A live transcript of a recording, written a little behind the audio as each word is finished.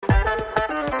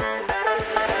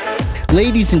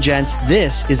Ladies and gents,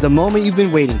 this is the moment you've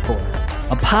been waiting for.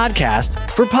 A podcast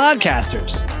for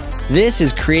podcasters. This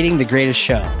is Creating the Greatest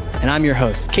Show, and I'm your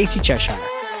host, Casey Cheshire.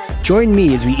 Join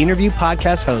me as we interview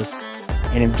podcast hosts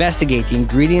and investigate the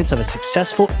ingredients of a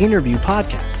successful interview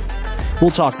podcast. We'll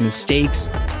talk mistakes,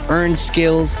 earned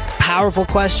skills, powerful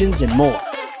questions, and more.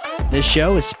 This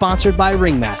show is sponsored by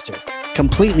Ringmaster,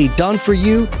 completely done for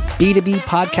you B2B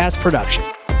podcast production.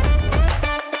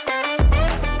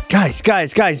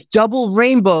 Guys, double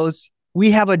rainbows.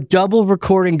 We have a double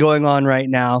recording going on right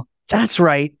now. That's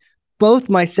right. Both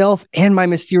myself and my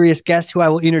mysterious guest, who I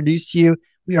will introduce to you,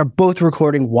 we are both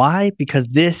recording. Why? Because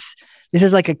this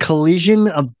is like a collision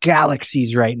of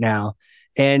galaxies right now.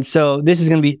 And so this is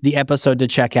going to be the episode to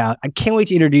check out. I can't wait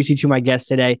to introduce you to my guest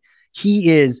today. He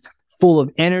is full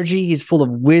of energy. He's full of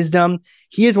wisdom.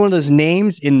 He is one of those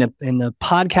names in the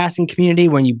podcasting community.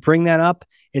 When you bring that up,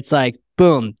 it's like,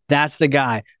 boom, that's the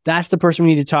guy. That's the person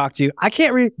we need to talk to. I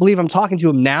can't believe I'm talking to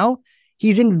him now.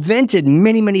 He's invented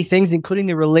many, many things, including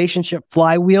the relationship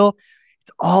flywheel.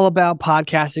 It's all about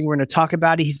podcasting. We're going to talk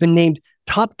about it. He's been named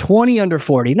top 20 under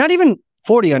 40, not even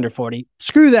 40 under 40.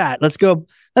 Screw that. Let's go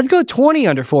 20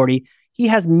 under 40. He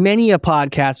has many a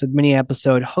podcast with many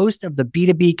episodes, host of the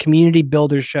B2B Community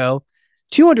Builder Show,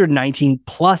 219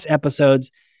 plus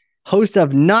episodes, host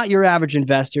of Not Your Average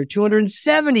Investor,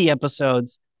 270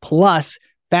 episodes, plus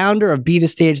founder of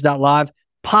BeTheStage.live,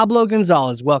 Pablo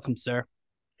Gonzalez. Welcome, sir.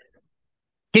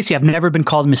 Casey, I've never been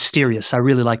called mysterious. I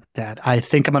really like that. I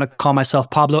think I'm going to call myself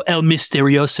Pablo El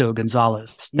Misterioso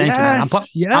Gonzalez. Thank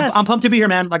you, man. I'm pumped to be here,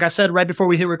 man. Like I said right before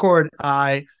we hit record,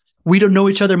 we don't know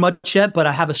each other much yet, but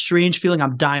I have a strange feeling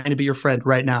I'm dying to be your friend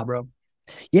right now, bro.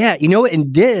 Yeah, you know what?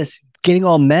 In this, getting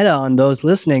all meta on those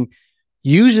listening,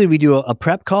 usually we do a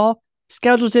prep call.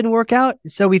 Schedules didn't work out.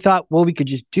 So we thought, well, we could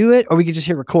just do it or we could just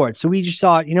hit record. So we just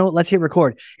thought, let's hit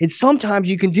record. And sometimes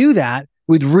you can do that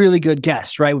with really good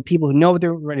guests, right? With people who know what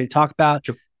they're ready to talk about.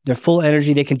 Sure. They're full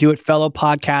energy. They can do it. Fellow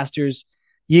podcasters.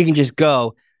 You can just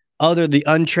go. Other the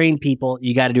untrained people,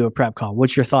 you got to do a prep call.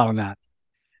 What's your thought on that?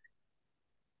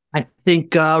 I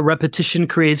think repetition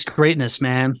creates greatness,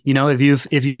 man.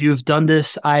 If you've done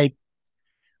this,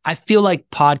 I feel like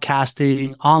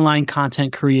podcasting, online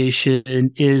content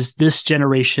creation is this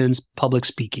generation's public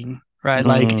speaking, right?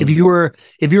 Like if you're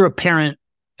a parent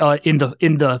in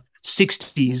the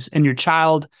 60s and your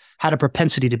child had a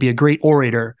propensity to be a great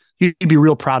orator, you'd be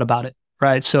real proud about it,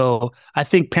 right? So I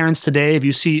think parents today, if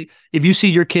you see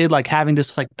your kid like having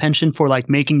this like penchant for like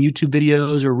making YouTube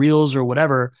videos or reels or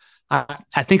whatever,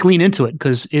 I think lean into it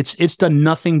because it's done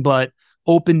nothing but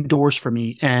open doors for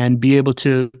me and be able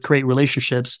to create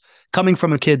relationships coming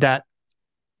from a kid that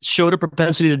showed a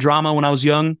propensity to drama when I was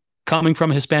young, coming from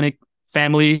a Hispanic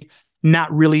family,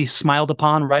 not really smiled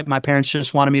upon, right? My parents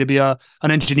just wanted me to be an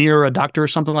engineer or a doctor or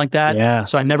something like that. Yeah.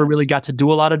 So I never really got to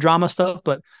do a lot of drama stuff.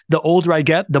 But the older I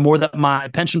get, the more that my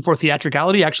penchant for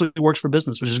theatricality actually works for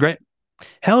business, which is great.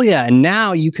 Hell yeah. And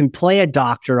now you can play a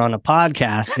doctor on a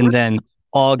podcast and then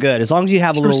all good. As long as you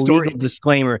have a little legal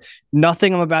disclaimer,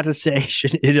 nothing I'm about to say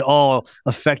should at all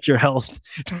affect your health.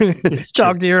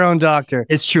 Talk to your own doctor.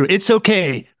 It's true. It's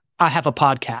okay. I have a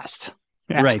podcast.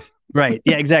 Yeah. Right.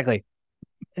 Yeah, exactly.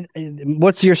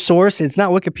 What's your source? It's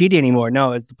not Wikipedia anymore.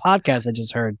 No, it's the podcast I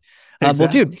just heard. Exactly.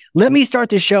 Well, dude, let me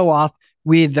start the show off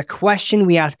with the question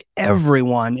we ask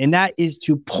everyone, and that is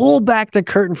to pull back the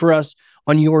curtain for us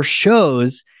on your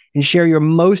shows and share your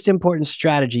most important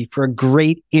strategy for a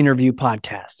great interview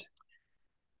podcast.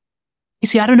 You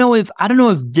see, I don't know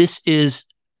if this is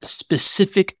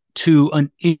specific to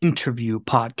an interview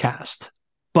podcast,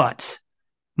 but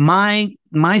my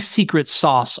secret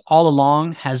sauce all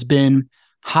along has been,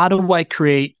 how do I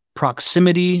create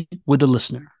proximity with the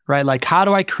listener, right? Like, how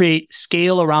do I create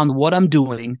scale around what I'm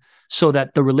doing so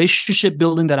that the relationship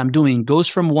building that I'm doing goes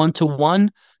from one to one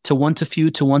to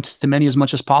few to one to many as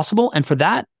much as possible? And for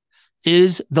that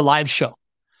is the live show.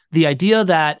 The idea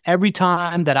that every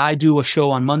time that I do a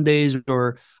show on Mondays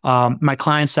or my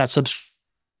clients that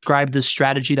subscribe this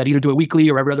strategy that either do it weekly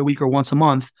or every other week or once a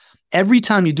month, every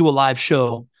time you do a live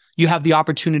show, you have the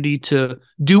opportunity to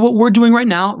do what we're doing right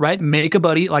now, right? Make a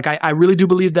buddy. Like I really do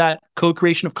believe that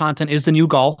co-creation of content is the new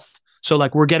golf. So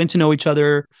like we're getting to know each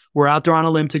other. We're out there on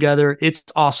a limb together. It's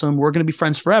awesome. We're going to be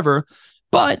friends forever.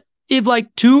 But if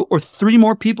like 2 or 3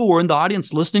 more people were in the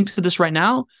audience listening to this right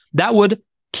now, that would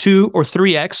 2 or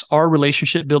 3x our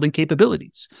relationship building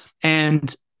capabilities.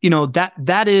 And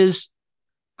that is,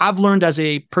 I've learned as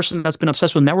a person that's been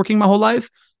obsessed with networking my whole life,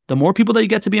 the more people that you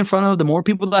get to be in front of, the more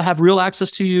people that have real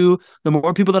access to you, the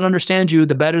more people that understand you,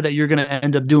 the better that you're going to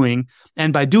end up doing.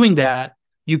 And by doing that,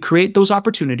 you create those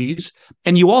opportunities,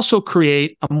 and you also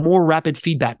create a more rapid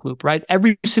feedback loop, right?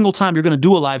 Every single time you're going to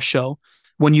do a live show,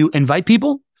 when you invite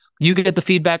people, you get the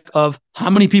feedback of how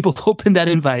many people opened that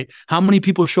invite, how many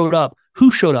people showed up, who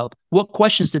showed up, what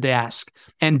questions did they ask,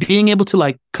 and being able to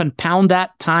like compound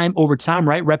that time over time,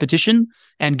 right? Repetition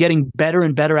and getting better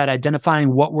and better at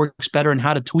identifying what works better and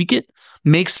how to tweak it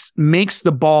makes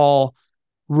the ball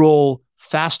roll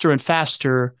faster and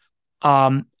faster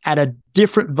at a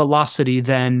different velocity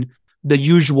than the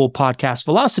usual podcast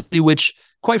velocity, which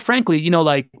quite frankly, you know,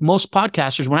 like most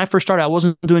podcasters, when I first started, I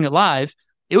wasn't doing it live.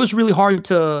 It was really hard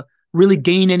to really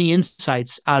gain any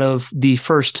insights out of the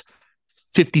first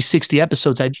 50, 60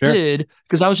 episodes I did,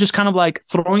 because I was just kind of like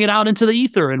throwing it out into the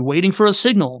ether and waiting for a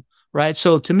signal, right?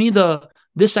 So to me,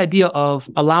 this idea of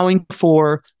allowing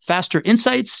for faster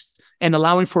insights and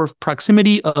allowing for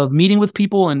proximity of meeting with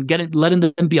people and letting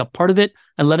them be a part of it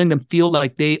and letting them feel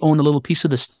like they own a little piece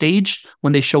of the stage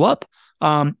when they show up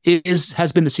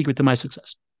has been the secret to my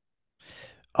success.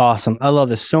 Awesome. I love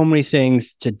this. So many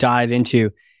things to dive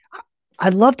into.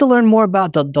 I'd love to learn more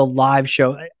about the live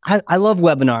show. I love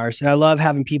webinars and I love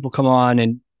having people come on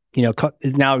and, you know,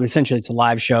 now essentially it's a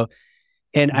live show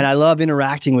and I love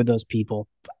interacting with those people.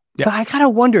 Yeah. But I kind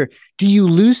of wonder, do you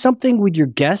lose something with your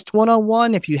guest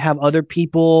one-on-one if you have other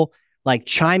people like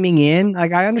chiming in?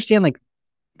 Like I understand like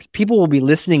people will be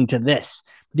listening to this.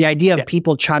 The idea of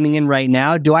people chiming in right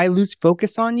now, do I lose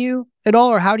focus on you at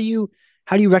all? Or how do you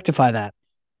rectify that?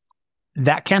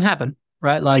 That can happen,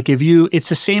 right? Like it's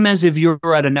the same as if you're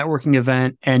at a networking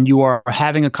event and you are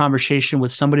having a conversation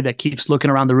with somebody that keeps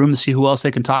looking around the room to see who else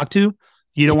they can talk to.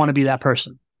 You don't want to be that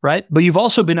person, right? But you've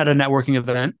also been at a networking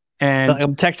event and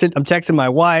I'm texting my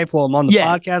wife while I'm on the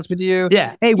podcast with you.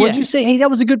 Yeah. Hey, what'd you say? Hey, that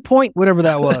was a good point. Whatever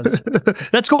that was.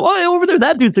 That's cool. Oh, over there,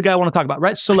 that dude's the guy I want to talk about,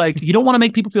 right? So like, you don't want to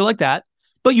make people feel like that.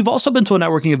 But you've also been to a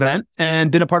networking event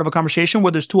and been a part of a conversation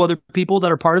where there's two other people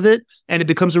that are part of it, and it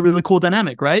becomes a really cool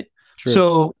dynamic, right? True.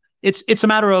 So it's a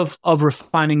matter of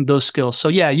refining those skills. So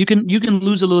yeah, you can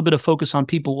lose a little bit of focus on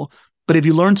people, but if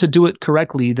you learn to do it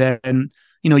correctly, then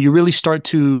you really start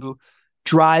to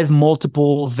drive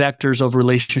multiple vectors of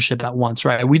relationship at once,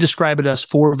 right? We describe it as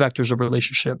 4 vectors of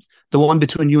relationship. The one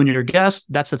between you and your guest,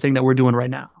 that's the thing that we're doing right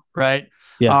now, right?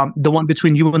 Yeah. The one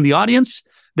between you and the audience,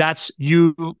 that's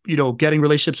you getting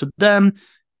relationships with them,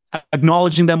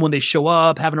 acknowledging them when they show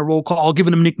up, having a roll call,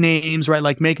 giving them nicknames, right?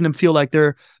 Like making them feel like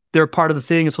they're part of the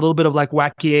thing. It's a little bit of like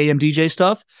wacky AM DJ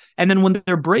stuff. And then when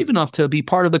they're brave enough to be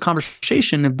part of the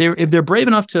conversation, if they're brave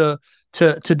enough to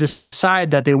decide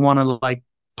that they want to like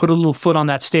put a little foot on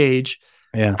that stage,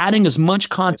 adding as much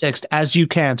context as you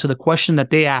can to the question that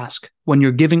they ask when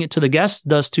you're giving it to the guest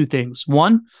does 2 things.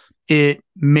 One, it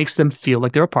makes them feel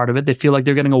like they're a part of it. They feel like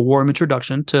they're getting a warm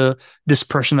introduction to this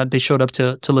person that they showed up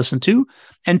to listen to.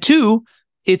 And 2,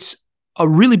 it's a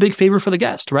really big favor for the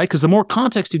guest, right? Because the more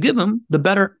context you give them, the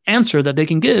better answer that they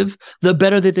can give, the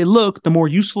better that they look, the more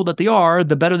useful that they are,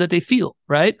 the better that they feel,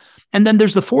 right? And then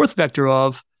there's the 4th vector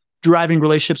of driving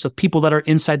relationships of people that are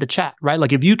inside the chat, right?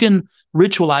 Like if you can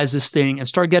ritualize this thing and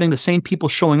start getting the same people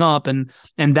showing up and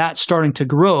that starting to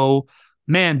grow,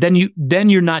 man, then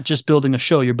you're not just building a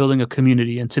show, you're building a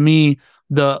community. And to me,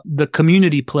 the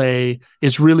community play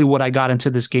is really what I got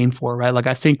into this game for, right? Like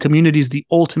I think community is the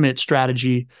ultimate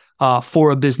strategy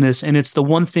for a business. And it's the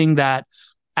one thing that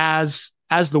as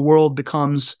the world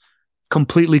becomes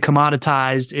completely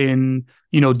commoditized in,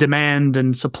 demand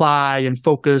and supply and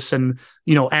focus and,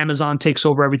 Amazon takes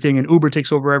over everything and Uber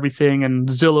takes over everything and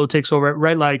Zillow takes over,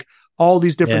 right? Like all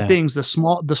these different things, the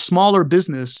smaller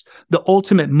business, the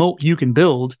ultimate moat you can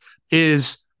build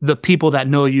is the people that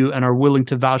know you and are willing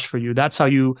to vouch for you. That's how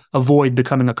you avoid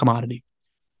becoming a commodity.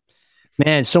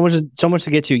 Man, so much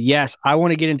to get to. Yes, I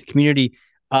want to get into community.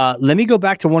 Let me go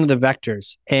back to one of the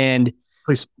vectors. And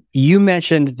please, you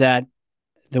mentioned that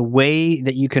the way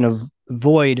that you can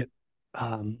avoid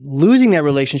losing that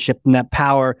relationship and that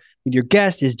power with your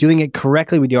guest is doing it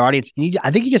correctly with your audience. And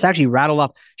I think you just actually rattled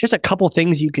off just a couple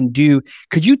things you can do.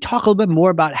 Could you talk a little bit more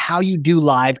about how you do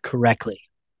live correctly?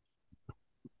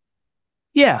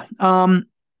 Yeah.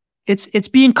 It's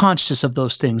being conscious of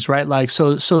those things, right? Like,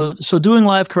 so doing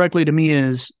live correctly to me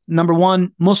is number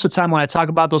one. Most of the time when I talk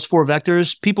about those 4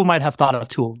 vectors, people might have thought of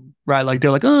 2 of them, right? Like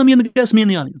they're like, oh, me and the guest, me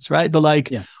and the audience, right? But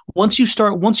like, once you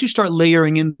start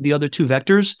layering in the other 2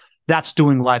 vectors, that's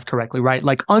doing live correctly, right?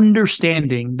 Like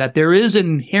understanding that there is an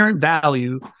inherent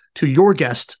value to your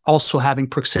guest also having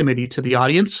proximity to the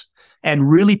audience and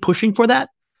really pushing for that,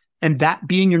 and that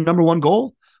being your number one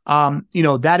goal.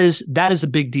 That is a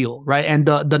big deal, right? And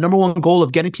the number one goal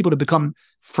of getting people to become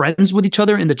friends with each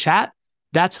other in the chat,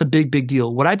 that's a big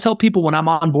deal. What I tell people when I'm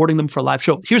onboarding them for a live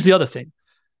show, here's the other thing.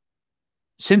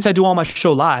 since I do all my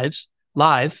show live,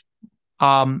 I've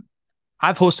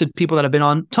hosted people that have been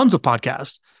on tons of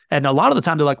podcasts. And a lot of the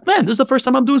time they're like, man, this is the first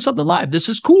time I'm doing something live. This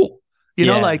is cool. You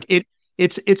know, like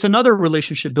it's another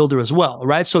relationship builder as well,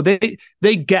 right? So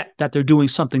they get that they're doing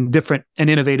something different and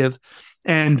innovative,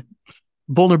 and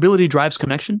vulnerability drives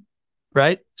connection,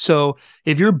 right? So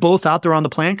if you're both out there on the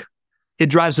plank, it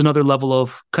drives another level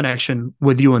of connection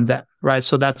with you and them, right?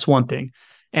 So that's one thing.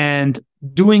 And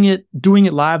doing it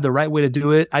live, the right way to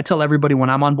do it, I tell everybody when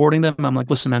I'm onboarding them, I'm like,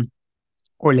 listen, man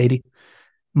or lady,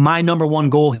 my number one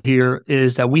goal here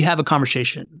is that we have a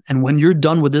conversation. And when you're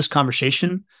done with this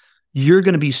conversation, you're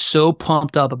going to be so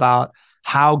pumped up about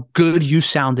how good you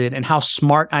sounded and how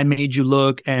smart I made you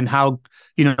look and how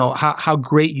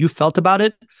great you felt about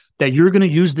it, that you're going to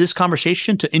use this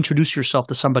conversation to introduce yourself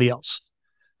to somebody else.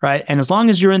 Right. And as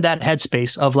long as you're in that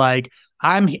headspace of like,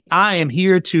 I am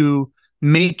here to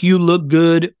make you look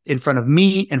good in front of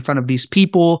me, in front of these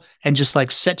people, and just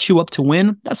like set you up to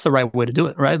win, that's the right way to do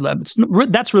it. Right.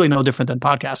 That's really no different than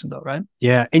podcasting though. Right.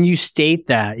 Yeah. And you state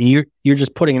that you're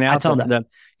just putting it out there for them.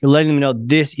 You're letting them know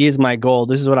this is my goal.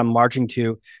 This is what I'm marching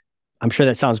to. I'm sure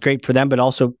that sounds great for them, but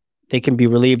also they can be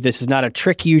relieved. This is not a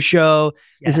trick you show.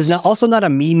 Yes. This is also not a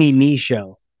me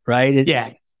show. Right.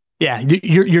 Yeah.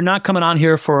 You're not coming on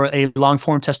here for a long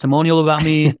form testimonial about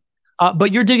me,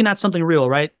 but you're digging at something real,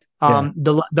 right?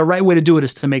 The right way to do it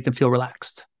is to make them feel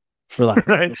relaxed.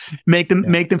 Right? Make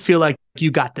them feel like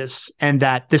you got this, and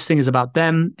that this thing is about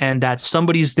them, and that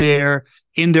somebody's there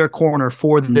in their corner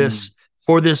for this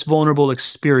vulnerable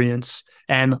experience,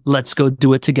 and let's go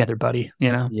do it together, buddy.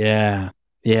 You know?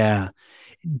 Yeah.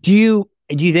 Do you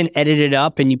then edit it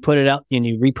up and you put it out and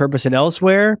you repurpose it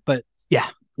elsewhere? But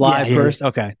live first.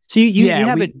 Okay. So you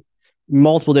have it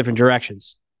multiple different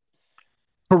directions.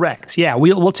 Correct. Yeah.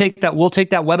 We'll take that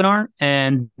webinar,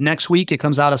 and next week it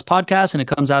comes out as podcast and it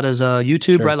comes out as a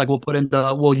YouTube, right? Like we'll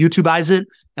YouTubeize it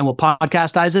and we'll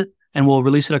podcastize it and we'll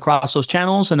release it across those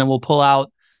channels. And then we'll pull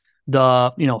out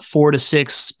the, 4 to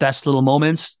 6 best little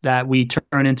moments that we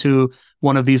turn into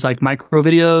one of these like micro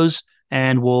videos,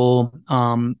 and we'll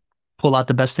pull out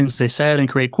the best things they said and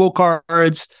create quote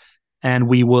cards. And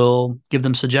we will give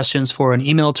them suggestions for an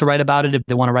email to write about it if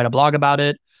they want to write a blog about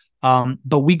it.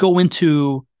 But we go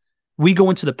into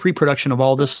the pre-production of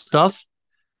all this stuff,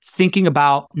 thinking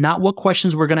about not what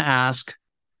questions we're going to ask.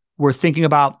 We're thinking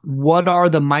about what are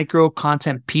the micro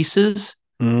content pieces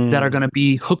that are going to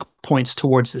be hook points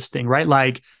towards this thing, right?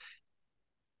 Like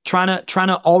trying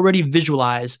to already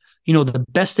visualize, the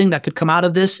best thing that could come out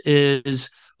of this is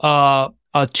a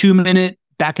 2-minute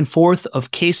back and forth of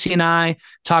Casey and I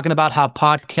talking about how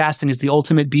podcasting is the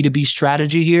ultimate B2B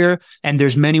strategy here. And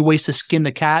there's many ways to skin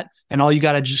the cat. And all you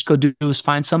got to just go do is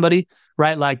find somebody,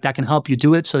 right? Like that can help you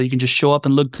do it so you can just show up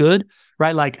and look good,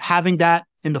 right? Like having that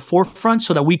in the forefront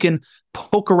so that we can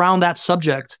poke around that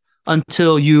subject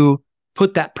until you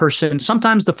put that person.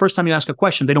 Sometimes the first time you ask a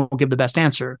question, they don't give the best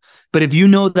answer. But if you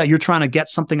know that you're trying to get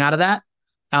something out of that,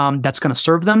 that's going to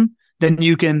serve them, then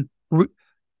you can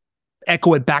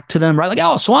echo it back to them, right? Like,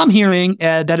 oh, so I'm hearing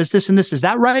that is this and this. Is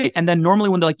that right? And then normally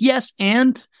when they're like, yes,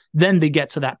 and then they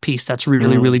get to that piece that's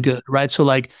really, really good, right? So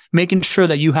like making sure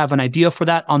that you have an idea for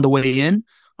that on the way in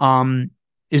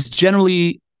is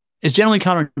generally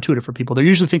counterintuitive for people. They're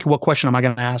usually thinking, what question am I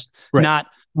going to ask? Right. Not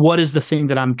what is the thing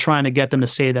that I'm trying to get them to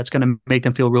say that's going to make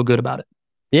them feel real good about it.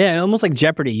 Yeah, almost like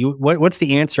Jeopardy. What's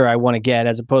the answer I want to get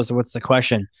as opposed to what's the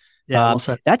question? Yeah,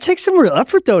 that takes some real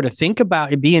effort, though, to think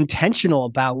about and be intentional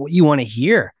about what you want to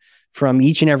hear from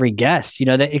each and every guest.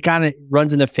 That it kind of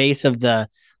runs in the face of the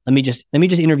let me just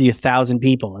interview 1,000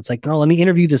 people. It's like, no, let me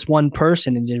interview this one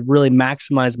person and just really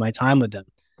maximize my time with them.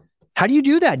 How do you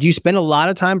do that? Do you spend a lot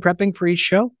of time prepping for each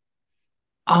show?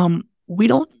 We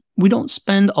don't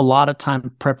spend a lot of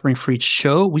time prepping for each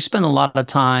show. We spend a lot of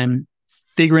time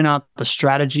figuring out the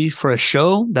strategy for a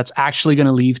show that's actually going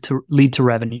to lead to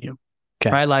revenue.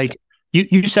 Okay. Right? Like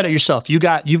you said it yourself. You've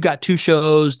got 2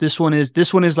 shows. This one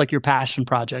is like your passion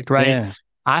project, right? Yeah.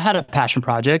 I had a passion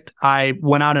project. I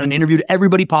went out and interviewed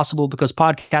everybody possible because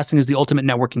podcasting is the ultimate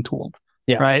networking tool.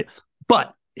 Yeah. Right.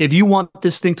 But if you want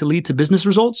this thing to lead to business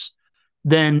results,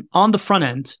 then on the front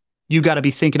end, you got to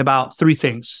be thinking about 3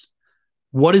 things.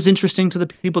 What is interesting to the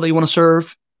people that you want to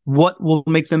serve? What will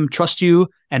make them trust you?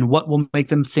 And what will make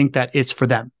them think that it's for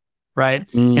them? Right.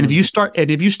 And if you start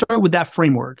with that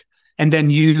framework, and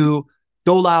then you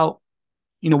dole out,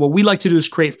 what we like to do is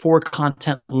create 4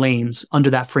 content lanes under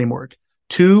that framework.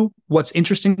 2, what's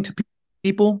interesting to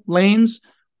people lanes.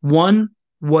 1,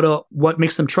 what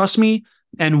makes them trust me,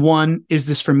 and 1, is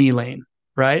this for me lane,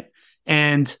 right?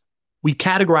 And we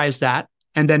categorize that,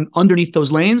 and then underneath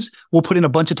those lanes, we'll put in a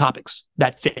bunch of topics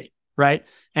that fit, right?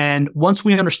 And once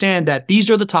we understand that these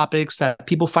are the topics that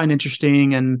people find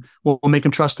interesting and will make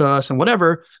them trust us and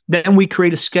whatever, then we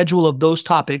create a schedule of those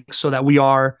topics so that we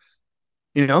are,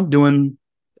 doing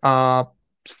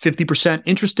 50%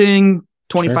 interesting,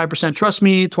 25% trust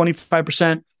me,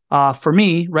 25% for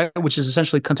me, right? Which is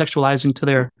essentially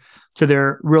contextualizing to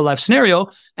their real life scenario.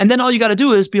 And then all you got to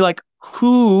do is be like,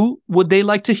 who would they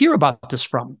like to hear about this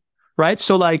from? Right.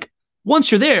 So like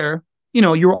once you're there,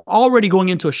 you're already going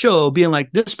into a show being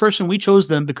like, this person, we chose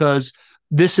them because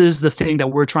this is the thing that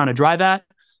we're trying to drive at.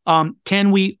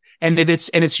 Can we, and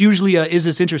it's usually is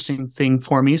this interesting thing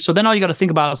for me? So then all you got to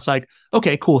think about is like,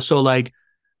 okay, cool. So like,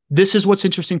 this is what's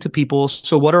interesting to people.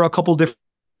 So what are a couple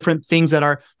different things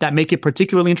that make it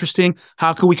particularly interesting?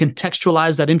 How can we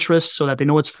contextualize that interest so that they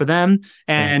know it's for them?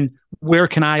 And where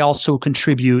can I also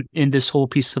contribute in this whole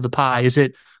piece of the pie? Is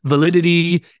it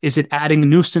validity? Is it adding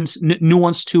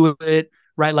nuance to it?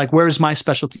 Right? Like, where does my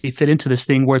specialty fit into this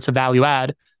thing where it's a value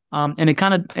add? And it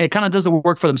kind of does the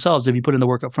work for themselves if you put in the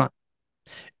work up front.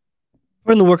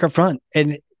 Put in the work up front.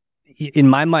 And in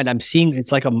my mind, I'm seeing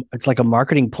it's like a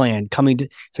marketing plan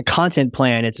it's a content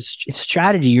plan. It's a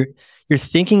strategy. You're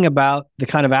thinking about the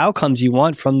kind of outcomes you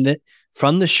want from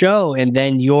the show, and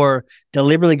then you're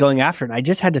deliberately going after it. I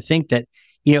just had to think that,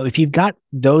 if you've got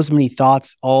those many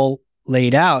thoughts all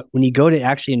laid out, when you go to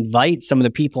actually invite some of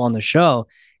the people on the show,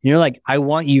 you're like, I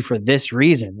want you for this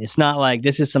reason. It's not like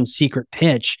this is some secret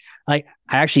pitch. Like,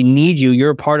 I actually need you.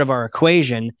 You're a part of our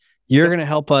equation. You're going to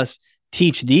help us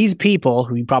teach these people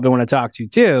who you probably want to talk to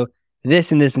too,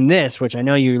 this and this and this, which I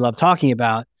know you love talking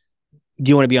about. Do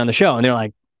you want to be on the show? And they're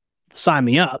like, sign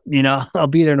me up, I'll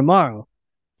be there tomorrow.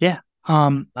 Yeah.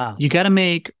 Wow. You got to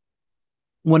make,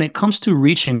 when it comes to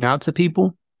reaching out to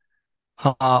people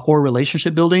or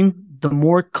relationship building, the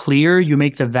more clear you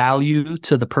make the value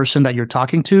to the person that you're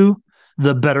talking to,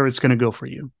 the better it's going to go for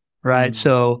you. Right.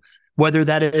 So whether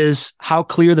that is how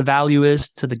clear the value is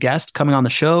to the guest coming on the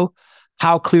show,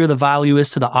 how clear the value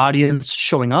is to the audience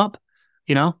showing up,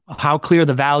 how clear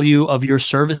the value of your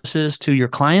services to your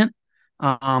client,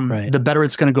 the better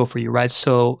it's going to go for you. Right.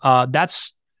 So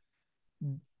that's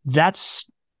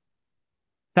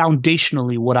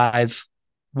foundationally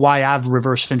why I've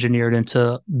reverse engineered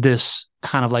into this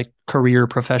kind of like career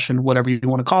profession, whatever you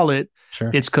want to call it.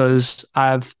 Sure. It's because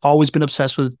I've always been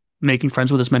obsessed with making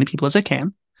friends with as many people as I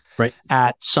can. Right.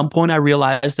 At some point, I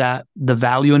realized that the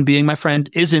value in being my friend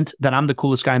isn't that I'm the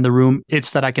coolest guy in the room.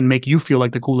 It's that I can make you feel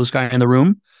like the coolest guy in the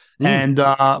room. And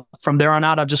from there on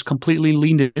out, I've just completely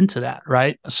leaned into that.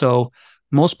 Right. So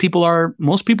most people are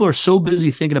so busy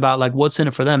thinking about like what's in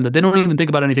it for them that they don't even think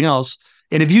about anything else.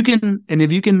 And if you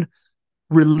can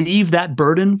relieve that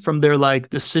burden from their like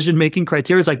decision-making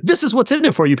criteria, it's like, this is what's in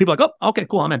it for you. People are like, oh, okay,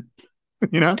 cool, I'm in.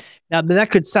 Now that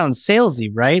could sound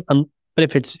salesy, right? But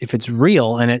if it's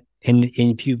real and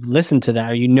if you've listened to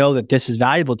that, or that this is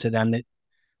valuable to them, that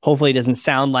hopefully it doesn't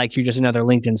sound like you're just another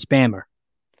LinkedIn spammer.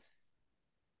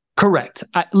 Correct.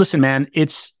 Listen, man,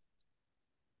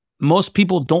 most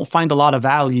people don't find a lot of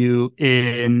value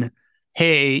in,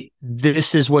 hey,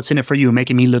 this is what's in it for you,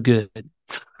 making me look good.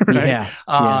 Right?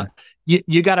 Yeah.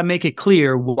 You got to make it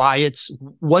clear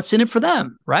what's in it for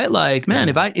them, right? Like, man,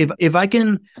 if I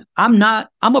can,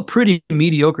 I'm a pretty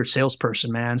mediocre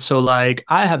salesperson, man. So like,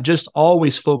 I have just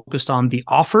always focused on the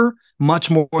offer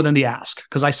much more than the ask,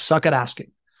 because I suck at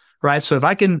asking, right? So if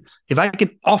I can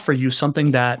offer you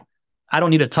something that I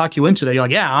don't need to talk you into, that you're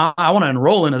like, yeah, I want to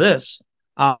enroll into this,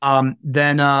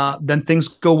 then things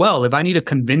go well. If I need to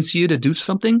convince you to do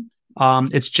something,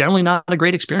 it's generally not a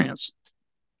great experience.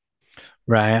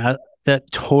 Right.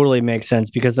 That totally makes sense,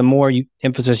 because the more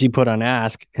emphasis you put on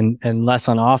ask and less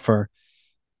on offer,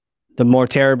 the more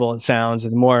terrible it sounds,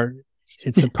 and the more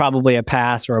it's probably a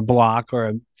pass or a block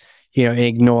or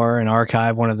ignore and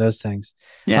archive, one of those things.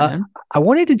 Yeah. I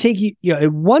wanted to take you,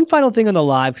 one final thing on the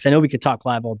live, because I know we could talk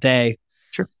live all day.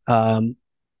 Sure.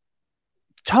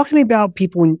 Talk to me about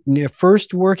people when they're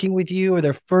first working with you or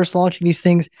they're first launching these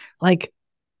things. Like,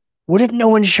 what if no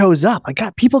one shows up?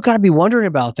 People got to be wondering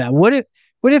about that. What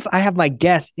if I have my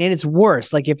guest and it's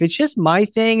worse? Like, if it's just my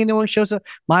thing and no one shows up,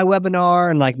 my webinar,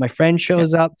 and like my friend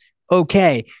shows up,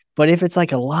 okay. But if it's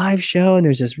like a live show and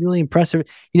there's this really impressive,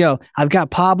 I've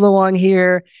got Pablo on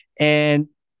here, and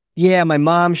my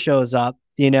mom shows up,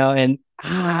 and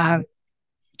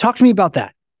talk to me about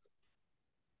that.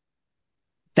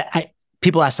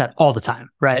 People ask that all the time,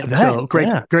 right? So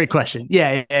great question.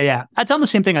 Yeah. I tell them the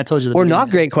same thing I told you. Or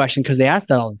not great question, because they ask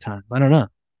that all the time. I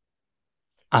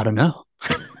don't know.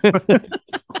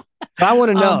 I want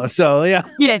to know. So yeah.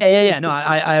 No,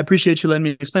 I appreciate you letting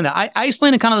me explain that. I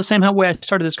explain it kind of the same way I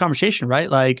started this conversation, right?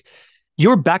 Like,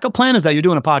 Your backup plan is that you're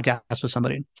doing a podcast with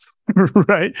somebody,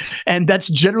 right? And that's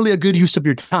generally a good use of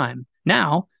your time.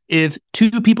 Now, if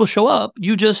 2 people show up,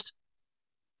 you just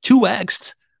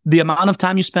 2x'd the amount of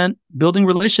time you spent building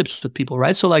relationships with people,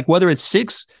 right? So like whether it's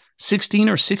 6, 16,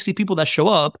 or 60 people that show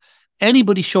up,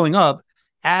 anybody showing up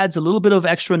adds a little bit of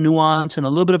extra nuance and a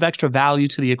little bit of extra value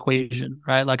to the equation,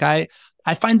 right? Like I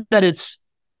find that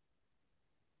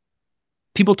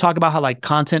people talk about how like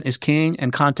content is king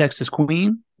and context is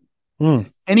queen.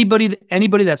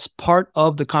 Anybody that's part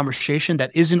of the conversation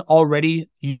that isn't already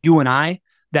you and I,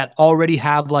 that already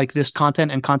have like this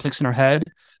content and context in our head,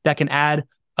 that can add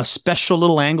a special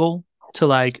little angle to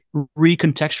like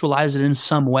recontextualize it in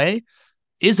some way,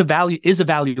 is a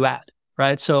value add,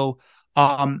 right? So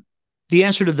the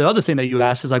answer to the other thing that you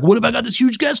asked is like, what if I got this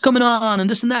huge guest coming on and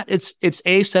this and that? It's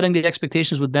A, setting the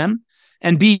expectations with them,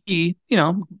 and B,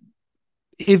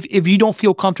 if you don't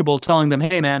feel comfortable telling them,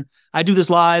 hey man, I do this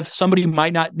live, somebody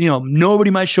might not, nobody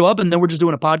might show up, and then we're just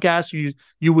doing a podcast,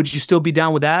 would you still be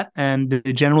down with that? And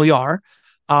they generally are.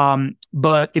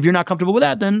 But if you're not comfortable with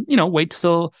that, then wait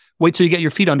till you get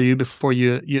your feet under you before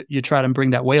you try to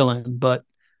bring that whale in. But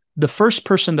the first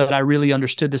person that I really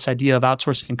understood this idea of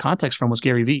outsourcing context from was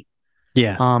Gary Vee.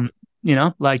 Yeah.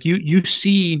 Like you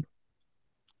see,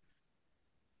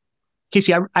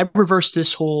 Casey, I reversed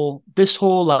this whole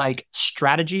like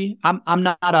strategy. I'm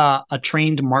not a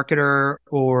trained marketer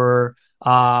or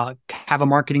have a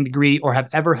marketing degree or have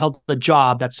ever held a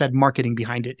job that said marketing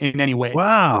behind it in any way.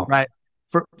 Wow. Right.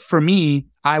 For me,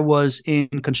 I was in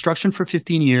construction for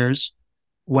 15 years.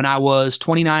 When I was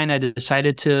 29,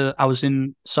 I was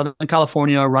in Southern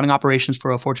California running operations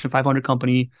for a Fortune 500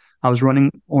 company. I was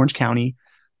running Orange County,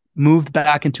 moved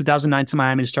back in 2009 to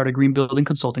Miami to start a green building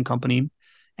consulting company.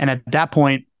 And at that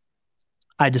point,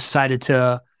 I decided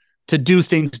to do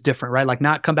things different, right? Like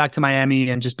not come back to Miami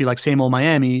and just be like same old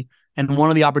Miami. And one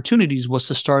of the opportunities was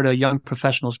to start a young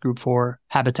professionals group for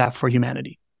Habitat for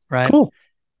Humanity, right? Cool.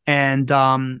 And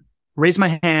raised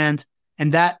my hand,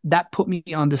 and that put me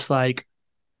on this like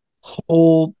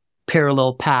whole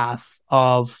parallel path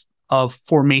of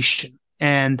formation.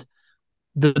 And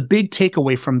the big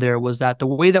takeaway from there was that the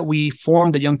way that we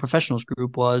formed the young professionals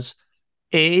group was,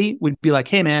 we'd be like,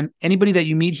 hey man, anybody that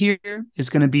you meet here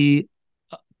is going to be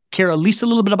care at least a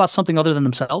little bit about something other than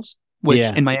themselves, which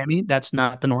in Miami, that's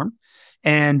not the norm.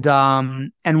 And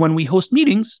when we host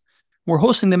meetings, we're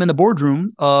hosting them in the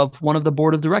boardroom of one of the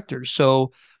board of directors.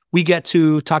 So we get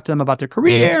to talk to them about their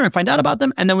career and find out about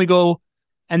them. And then we go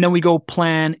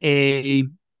plan a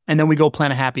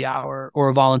happy hour or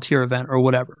a volunteer event or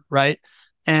whatever. Right.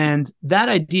 And that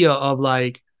idea of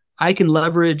like, I can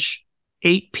leverage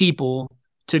 8 people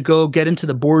to go get into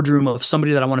the boardroom of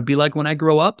somebody that I want to be like when I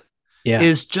grow up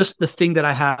is just the thing that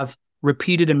I have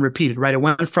repeated and repeated, right? It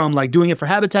went from like doing it for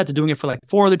Habitat to doing it for like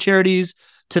 4 other charities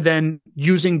to then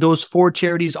using those 4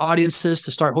 charities audiences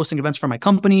to start hosting events for my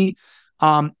company.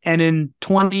 And in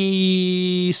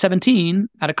 2017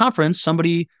 at a conference,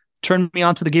 somebody turned me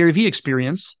on to the Gary Vee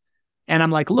experience. And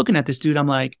I'm like looking at this dude, I'm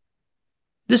like,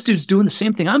 this dude's doing the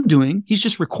same thing I'm doing. He's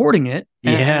just recording it.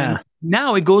 And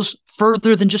now it goes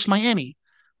further than just Miami.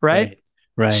 Right.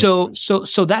 So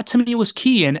that to me was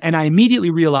key. And I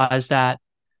immediately realized that,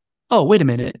 oh, wait a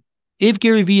minute. If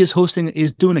Gary Vee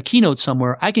is doing a keynote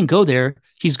somewhere, I can go there.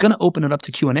 He's going to open it up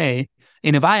to Q&A.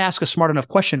 And if I ask a smart enough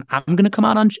question, I'm going to come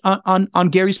out on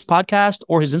Gary's podcast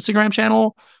or his Instagram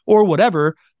channel or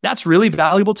whatever. That's really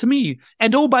valuable to me.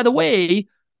 And oh, by the way,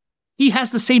 he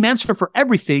has the same answer for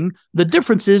everything. The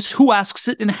difference is who asks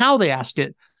it and how they ask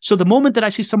it. So the moment that I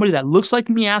see somebody that looks like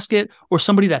me ask it or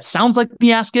somebody that sounds like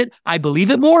me ask it, I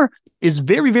believe it more, is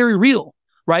very, very real,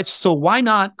 right? So why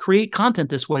not create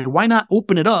content this way? Why not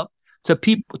open it up to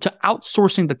people, to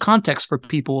outsourcing the context for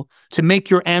people to make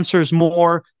your answers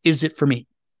more, is it for me?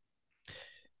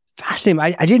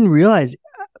 Fascinating. I didn't realize.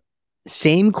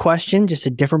 Same question, just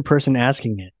a different person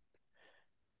asking it.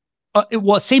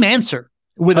 Same answer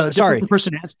with a different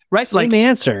person answer, right? Same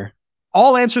answer.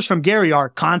 All answers from Gary are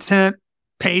content,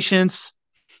 patience,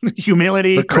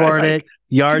 humility, record it,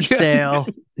 yard sale.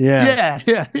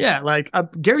 Yeah. Like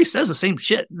Gary says the same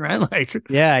shit, right? Like,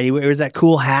 he wears that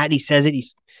cool hat. He says it. He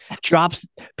drops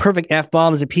perfect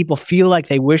F-bombs that people feel like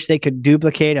they wish they could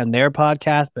duplicate on their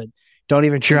podcast, but don't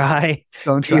even try.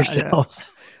 Don't try yourself.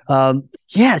 So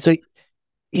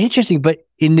interesting. But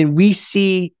and then we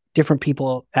see different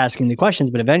people asking the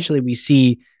questions, but eventually we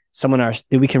see someone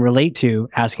that we can relate to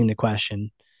asking the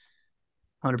question.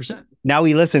 100%. Now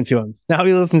we listen to him. Now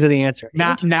we listen to the answer.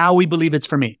 Now we believe it's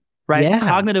for me, right?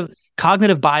 Yeah.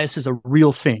 Cognitive bias is a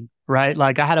real thing, right?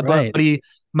 Like I had a buddy,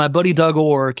 my buddy Doug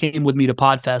Orr came with me to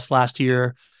Podfest last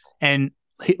year, and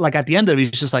like at the end of it,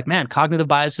 he's just like, man, cognitive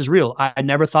bias is real. I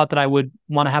never thought that I would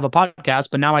want to have a podcast,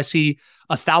 but now I see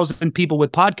 1,000 people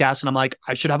with podcasts and I'm like,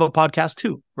 I should have a podcast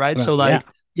too. Right. So like,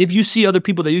 if you see other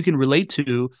people that you can relate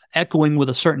to echoing with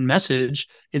a certain message,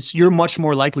 you're much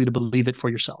more likely to believe it for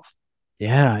yourself.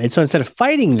 Yeah. And so instead of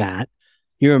fighting that,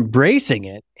 you're embracing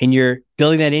it and you're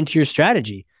building that into your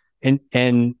strategy and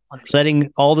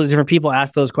letting all those different people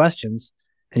ask those questions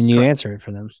and you answer it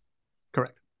for them.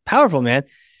 Correct. Powerful, man.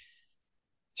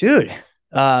 Dude,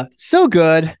 so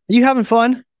good. Are you having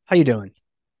fun? How you doing?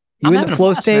 You in the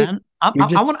flow state? Man.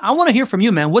 I want to hear from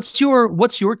you, man. What's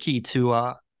your key to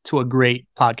a great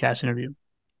podcast interview?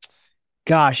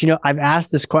 Gosh, I've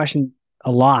asked this question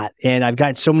a lot and I've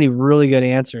got so many really good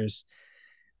answers.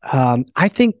 I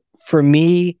think for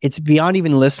me, it's beyond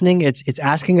even listening. It's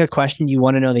asking a question you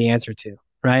want to know the answer to,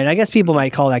 right? I guess people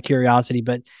might call that curiosity,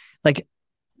 but like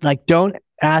don't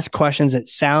ask questions that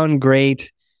sound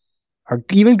great, are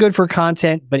even good for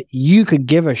content, but you could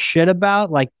give a shit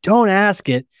about. Like, don't ask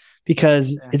it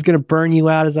because it's going to burn you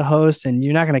out as a host and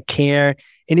you're not going to care.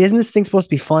 And isn't this thing supposed to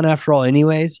be fun after all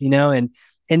anyways, and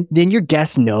then your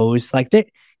guest knows, like,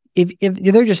 if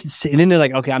they're just sitting in there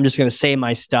like, okay, I'm just going to say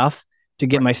my stuff to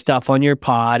get my stuff on your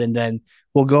pod and then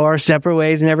we'll go our separate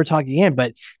ways and never talk again.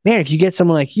 But man, if you get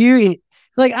someone like you,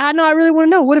 like, no, I really want to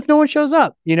know, what if no one shows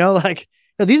up?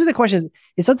 These are the questions.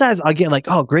 And sometimes I'll get like,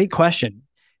 oh, great question.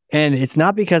 And it's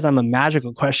not because I'm a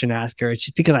magical question asker. It's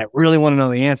just because I really want to know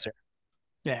the answer.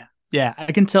 Yeah. Yeah.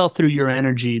 I can tell through your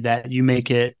energy that you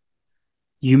make it,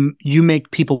 you make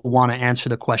people want to answer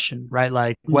the question, right?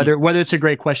 Like whether it's a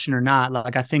great question or not,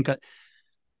 like I think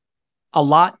a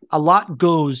lot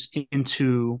goes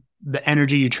into the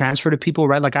energy you transfer to people,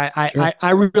 right? Like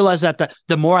I realize that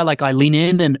the more I lean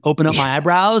in and open up my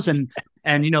eyebrows and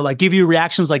like give you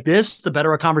reactions like this, the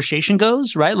better a conversation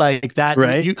goes, right? Like that,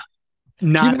 right?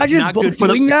 Not just good for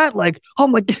doing that. Like, oh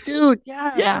my dude,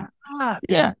 yeah.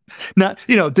 Now,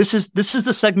 this is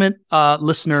the segment,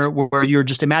 listener, where you're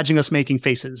just imagining us making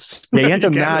faces. Yeah, you have to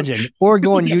imagine, or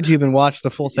go on YouTube and watch the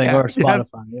full thing, or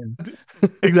Spotify. Yeah.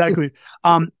 Exactly.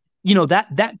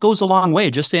 That goes a long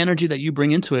way. Just the energy that you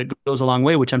bring into it goes a long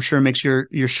way, which I'm sure makes your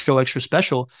show extra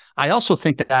special. I also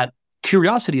think that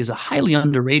curiosity is a highly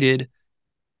underrated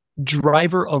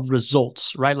driver of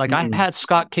results, right? Like I had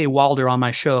Scott K. Wilder on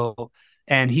my show,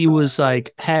 and he was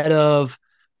like head of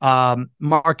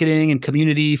marketing and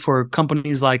community for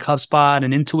companies like HubSpot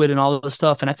and Intuit and all of this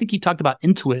stuff. And I think he talked about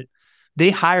Intuit.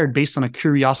 They hired based on a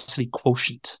curiosity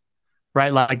quotient,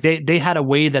 right? Like they had a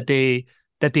way that they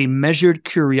measured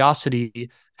curiosity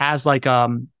as like a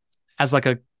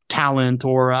talent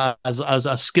or as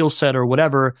a skill set or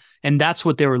whatever, and that's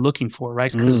what they were looking for,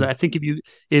 right? Because I think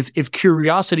if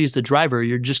curiosity is the driver,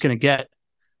 you're just going to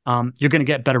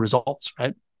get better results,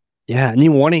 right? Yeah, and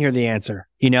you want to hear the answer,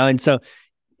 and so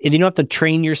and you don't have to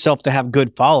train yourself to have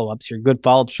good follow-ups. Your good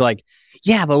follow-ups are like,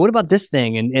 yeah, but what about this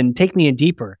thing? And take me in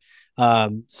deeper.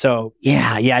 So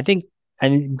yeah, I think,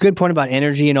 and good point about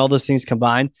energy and all those things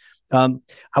combined. I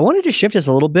wanted to shift us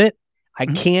a little bit. I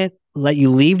can't let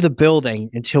you leave the building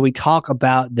until we talk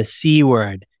about the C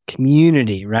word,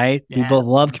 community, right? Yeah. We both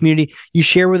love community. You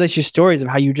share with us your stories of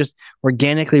how you just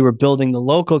organically were building the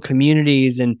local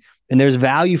communities and there's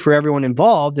value for everyone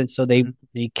involved. And so they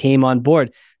came on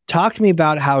board. Talk to me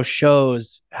about how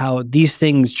these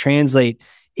things translate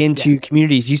into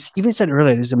communities. You even said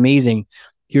earlier, it was amazing.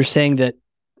 You're saying that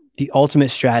the ultimate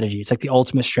strategy, it's like the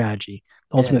ultimate strategy,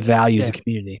 the ultimate value is a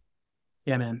community.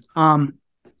 Yeah, man.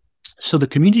 So the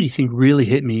community thing really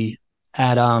hit me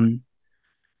at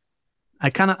I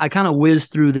kind of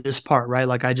whizzed through this part, right?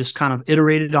 Like I just kind of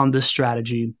iterated on this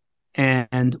strategy.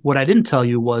 And what I didn't tell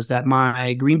you was that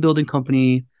my green building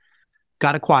company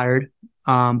got acquired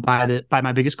by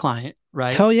my biggest client,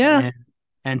 right? Hell yeah.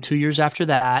 And 2 years after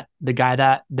that, the guy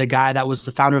that was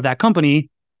the founder of that company,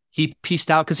 he pieced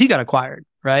out because he got acquired,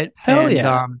 right? Hell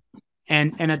yeah.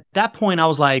 And at that point, I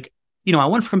was like, I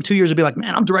went from 2 years to be like,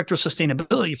 man, I'm director of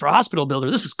sustainability for a hospital builder.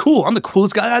 This is cool. I'm the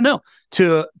coolest guy I know.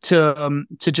 To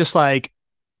just like,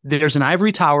 there's an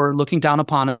ivory tower looking down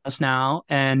upon us now,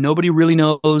 and nobody really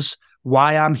knows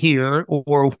why I'm here,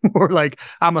 or like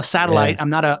I'm a satellite.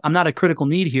 Yeah. I'm not a critical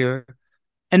need here.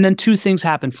 And then two things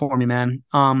happened for me, man.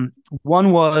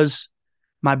 One was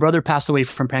my brother passed away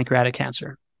from pancreatic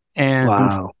cancer, and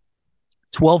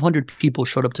 1,200 people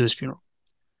showed up to his funeral.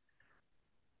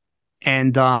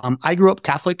 And I grew up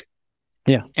Catholic.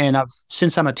 Yeah. And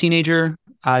since I'm a teenager,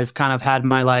 I've kind of had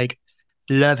my like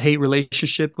love-hate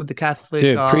relationship with the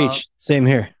Catholic preach. Same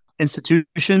here.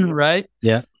 Institution, right?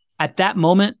 Yeah. At that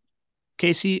moment,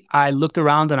 Casey, I looked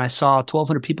around and I saw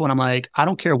 1,200 people, and I'm like, I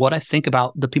don't care what I think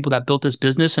about the people that built this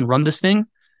business and run this thing.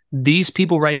 these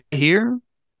people right here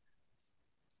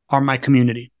are my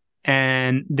community.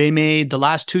 And they made the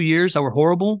last 2 years that were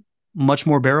horrible much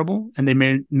more bearable. And they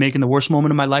made making the worst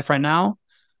moment of my life right now,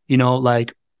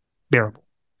 like bearable.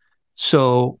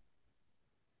 So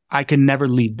I can never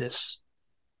leave this.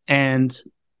 And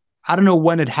I don't know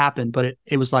when it happened, but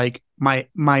it was like my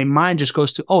mind just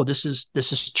goes to, oh, this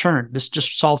is churn. This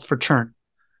just solved for churn,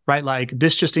 right? Like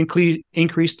this just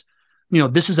increased,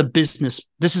 this is a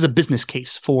business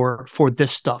case for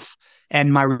this stuff.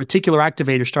 And my reticular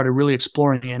activator started really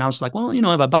exploring it. And I was like, well, if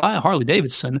I buy a Harley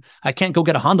Davidson, I can't go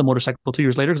get a Honda motorcycle 2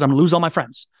 years later because I'm gonna lose all my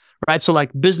friends, right? So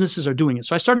like businesses are doing it.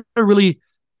 So I started really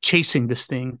chasing this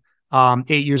thing 8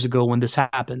 years ago when this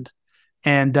happened.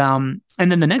 And then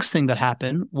the next thing that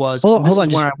happened was hold on,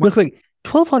 just real quick.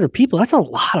 1,200 people. That's a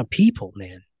lot of people,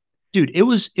 man. Dude, it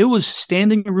was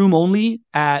standing room only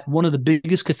at one of the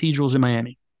biggest cathedrals in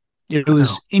Miami. It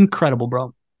was incredible,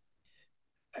 bro.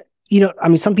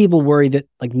 Some people worry that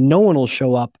like no one will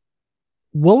show up.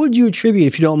 What would you attribute,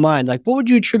 if you don't mind? Like, what would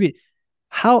you attribute?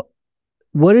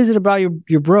 What is it about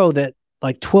your bro that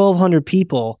like 1,200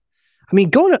 people? I mean,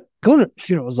 going to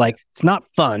funerals, like, it's not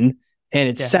fun. And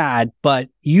it's sad, but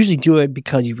you usually do it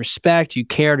because you respect, you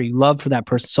care, or you love for that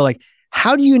person. So like,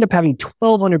 how do you end up having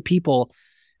 1,200 people?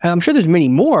 And I'm sure there's many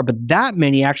more, but that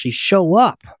many actually show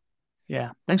up.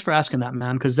 Yeah. Thanks for asking that,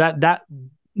 man. Because that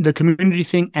the community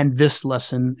thing and this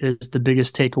lesson is the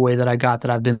biggest takeaway that I got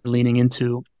that I've been leaning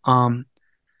into.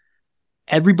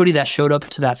 Everybody that showed up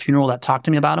to that funeral that talked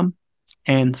to me about him,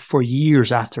 and for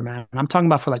years after, man, I'm talking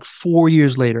about for like 4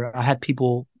 years later, I had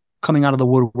people coming out of the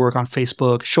woodwork on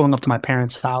Facebook, showing up to my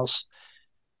parents' house.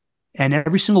 And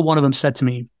every single one of them said to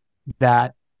me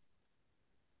that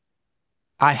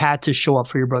I had to show up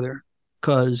for your brother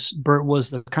because Bert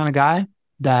was the kind of guy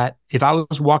that if I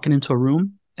was walking into a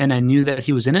room and I knew that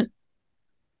he was in it,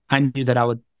 I knew that I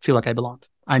would feel like I belonged.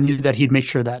 I knew that he'd make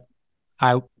sure that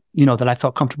that I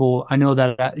felt comfortable. I know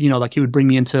that, like he would bring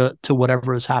me into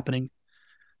whatever is happening.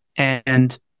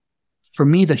 And for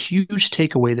me, the huge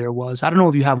takeaway there was, I don't know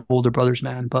if you have older brothers,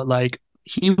 man, but like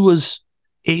he was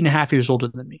 8.5 years older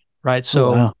than me, right?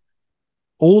 So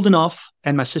old enough,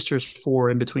 and my sister's 4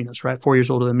 in between us, right? 4 years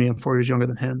older than me and 4 years younger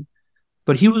than him.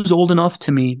 But he was old enough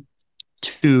to me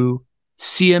to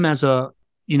see him as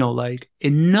like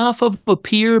enough of a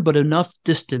peer, but enough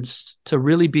distance to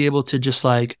really be able to just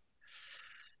like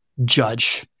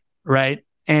judge, right?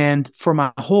 And for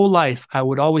my whole life, I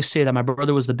would always say that my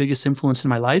brother was the biggest influence in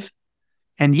my life.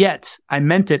 And yet I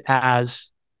meant it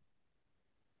as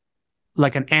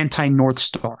like an anti-North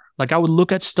Star. Like I would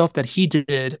look at stuff that he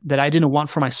did that I didn't want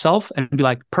for myself and be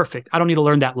like, perfect. I don't need to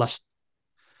learn that lesson.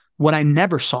 What I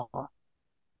never saw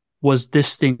was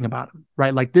this thing about him,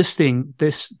 right? Like this thing,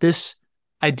 this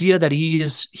idea that he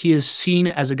is seen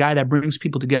as a guy that brings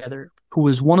people together, who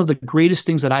is one of the greatest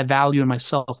things that I value in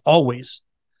myself always.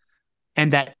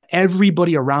 And that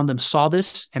everybody around him saw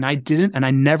this and I didn't, and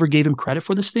I never gave him credit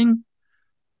for this thing.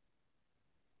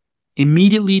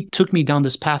 Immediately took me down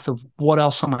this path of what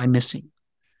else am I missing?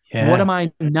 Yeah. What am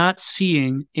I not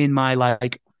seeing in my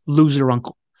like loser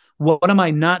uncle? What am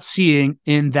I not seeing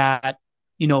in that,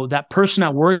 that person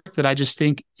at work that I just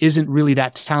think isn't really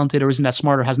that talented or isn't that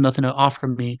smart or has nothing to offer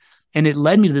me? And it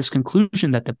led me to this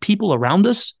conclusion that the people around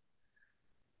us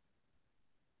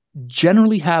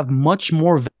generally have much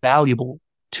more valuable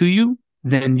to you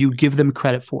than you give them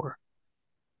credit for.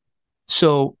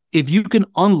 So if you can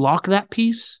unlock that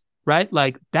piece, right?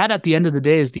 Like that at the end of the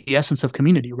day is the essence of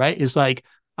community, right? Is like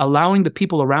allowing the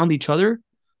people around each other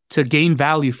to gain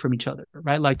value from each other,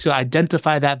 right? Like to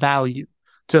identify that value,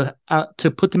 to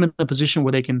put them in a position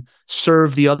where they can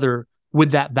serve the other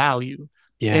with that value.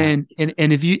 Yeah. And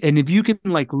if you can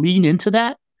like lean into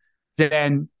that,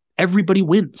 then everybody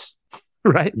wins,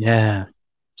 right? Yeah.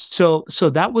 So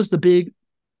that was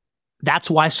that's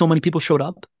why so many people showed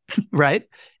up, right?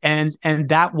 And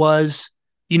that was,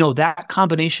 that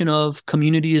combination of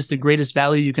community is the greatest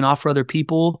value you can offer other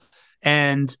people.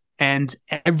 And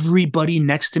everybody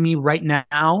next to me right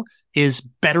now is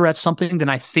better at something than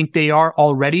I think they are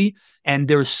already. And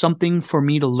there's something for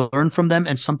me to learn from them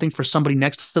and something for somebody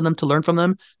next to them to learn from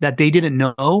them that they didn't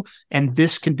know. And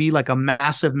this can be like a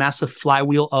massive, massive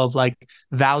flywheel of like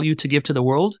value to give to the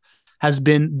world has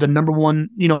been the number one,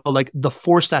 like the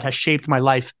force that has shaped my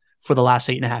life for the last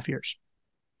 8.5 years.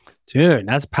 Dude,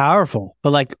 that's powerful.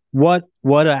 But like what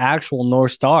an actual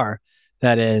North Star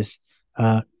that is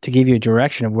to give you a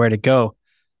direction of where to go.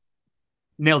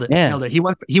 Nailed it.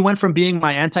 He went from being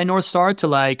my anti-North Star to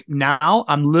like, now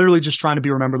I'm literally just trying to be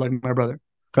remembered like my brother.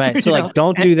 Right. So like,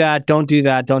 don't do that.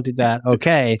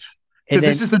 Okay. And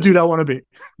this is the dude I want to be.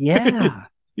 Yeah.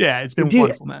 Yeah, it's been Dude,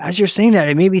 wonderful, man. as you're saying that,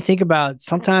 it made me think about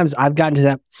sometimes I've gotten to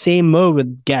that same mode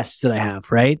with guests that I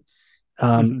have, right?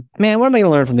 Man, what am I going to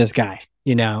learn from this guy?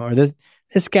 Or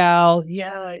this gal,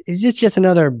 yeah, is this just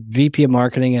another VP of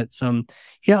marketing at some,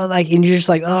 and you're just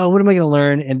like, oh, what am I going to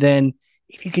learn? And then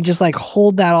if you could just like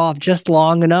hold that off just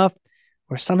long enough,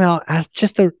 or somehow ask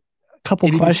just a couple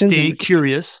If you questions, stay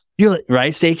curious, you're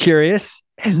right, stay curious,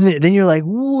 and then you're like,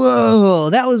 whoa,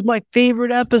 that was my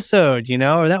favorite episode,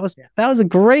 or that was a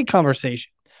great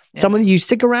conversation. Yeah. Someone that you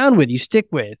stick around with, you stick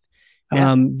with,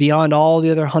 beyond all the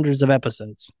other hundreds of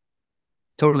episodes.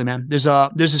 Totally, man. There's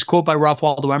this quote by Ralph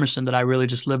Waldo Emerson that I really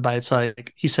just live by. It's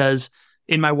like, he says,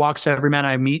 in my walks, every man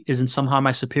I meet is in somehow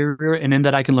my superior, and in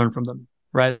that I can learn from them.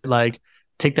 Right? Like,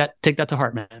 take that to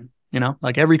heart, man.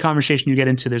 Like every conversation you get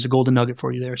into, there's a golden nugget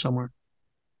for you there somewhere.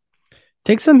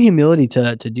 Takes some humility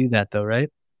to do that, though,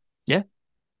 right? Yeah.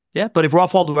 Yeah. But if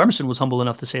Ralph Waldo Emerson was humble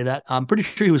enough to say that, I'm pretty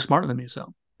sure he was smarter than me.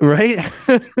 So, right.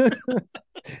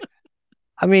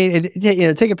 I mean,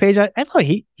 take a page. I thought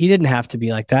he didn't have to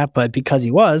be like that, but because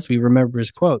he was, we remember his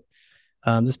quote.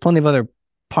 There's plenty of other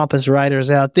pompous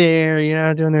writers out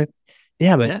there, doing their,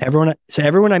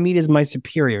 everyone I meet is my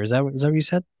superior. Is that what you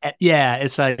said? Yeah,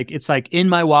 it's like in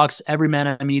my walks, every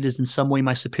man I meet is in some way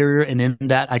my superior, and in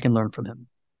that I can learn from him.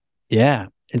 Yeah,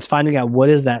 it's finding out what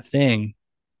is that thing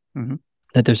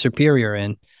that they're superior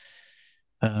in,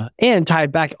 and tie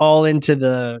it back all into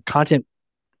the content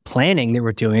planning that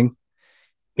we're doing.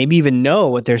 Maybe even know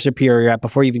what they're superior at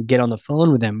before you even get on the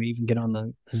phone with them, or even get on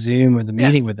the Zoom or the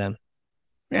meeting with them.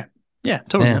 Yeah,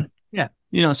 totally. Man.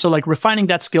 Yeah. So like refining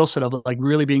that skill set of like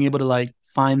really being able to like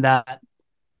find that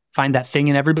thing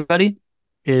in everybody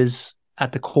is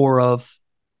at the core of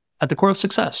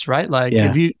success, right? Like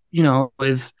if you,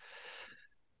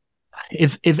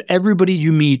 if everybody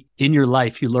you meet in your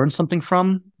life, you learn something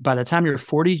from, by the time you're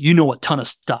 40, you know a ton of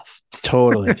stuff.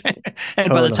 Totally. And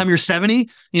by the time you're 70,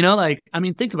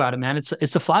 think about it, man.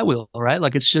 It's a flywheel, right?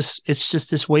 Like it's just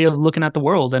this way of looking at the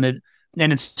world. And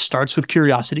it starts with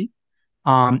curiosity,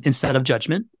 instead of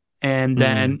judgment. And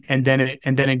then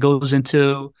it goes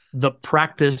into the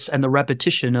practice and the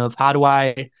repetition of how do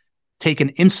I take an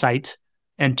insight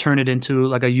and turn it into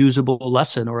like a usable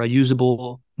lesson or a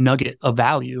usable nugget of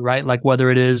value, right? Like whether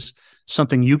it is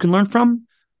something you can learn from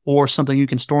or something you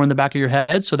can store in the back of your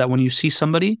head so that when you see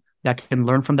somebody that can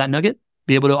learn from that nugget,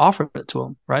 be able to offer it to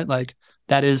them, right? Like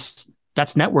that's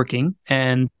networking.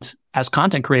 And as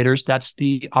content creators, that's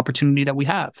the opportunity that we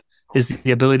have, is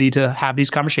the ability to have these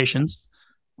conversations,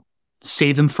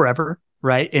 save them forever,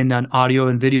 right? In an audio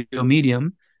and video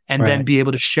medium, and then be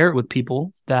able to share it with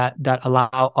people that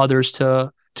allow others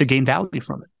to gain value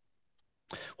from it.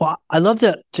 Well, I love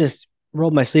to just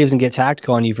roll my sleeves and get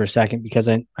tactical on you for a second, because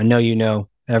I know you know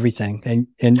everything, and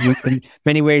in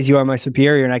many ways you are my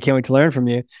superior, and I can't wait to learn from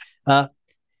you.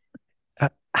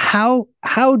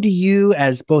 How do you,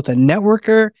 as both a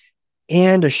networker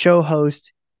and a show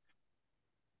host,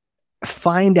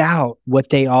 find out what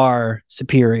they are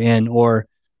superior in, or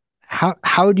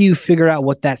how do you figure out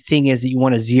what that thing is that you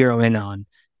want to zero in on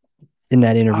in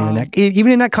that interview,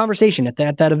 even in that conversation at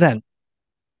that event?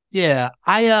 Yeah,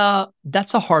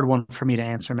 that's a hard one for me to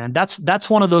answer, man. That's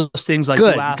one of those things like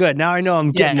good. Now I know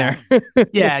I'm getting there.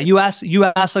 Yeah, you ask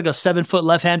like a 7-foot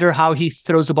left-hander how he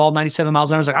throws the ball 97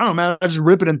 miles an hour. I was like, I don't know, man. I just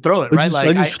rip it and throw it, right?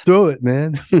 I just throw it,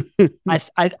 man.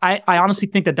 I honestly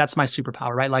think that's my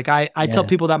superpower, right? Like I tell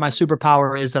people that my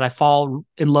superpower is that I fall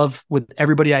in love with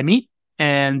everybody I meet,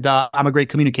 and I'm a great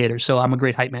communicator, so I'm a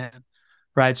great hype man,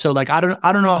 right? So like I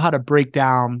don't know how to break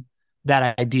down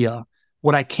that idea.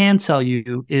 What I can tell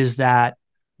you is that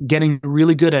getting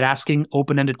really good at asking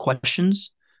open-ended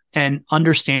questions and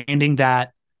understanding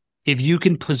that if you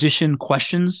can position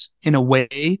questions in a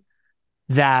way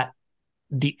that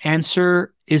the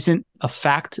answer isn't a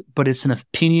fact, but it's an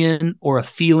opinion or a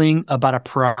feeling about a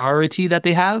priority that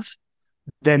they have,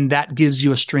 then that gives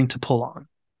you a string to pull on,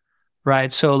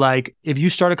 right? So like if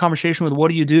you start a conversation with what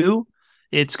do you do,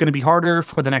 it's going to be harder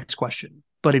for the next question.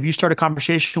 But if you start a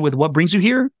conversation with what brings you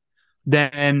here,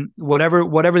 then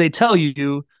whatever they tell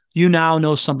you, you now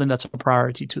know something that's a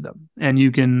priority to them, and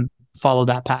you can follow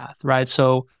that path, right?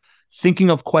 So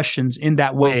thinking of questions in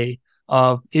that way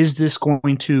of, is this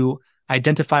going to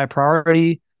identify a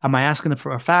priority? Am I asking them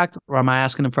for a fact, or am I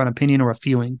asking them for an opinion or a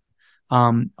feeling?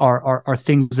 Are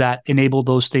things that enable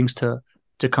those things to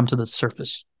come to the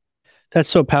surface. That's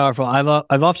so powerful.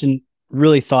 I've often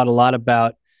really thought a lot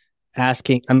about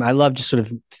asking. I love just sort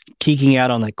of geeking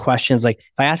out on like questions. Like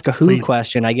if I ask a who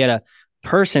question, I get a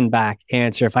person back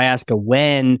answer. If I ask a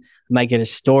when, I might get a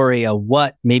story. A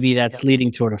what, maybe that's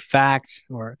leading toward a fact.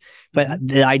 But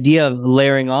the idea of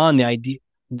layering on the idea,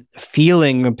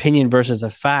 feeling opinion versus a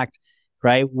fact,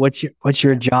 right? What's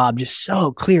your job? Just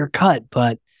so clear cut,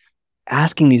 but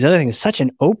asking these other things is such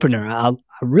an opener. I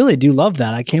really do love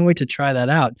that. I can't wait to try that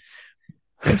out.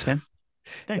 Thanks, man.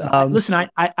 Thanks. Listen,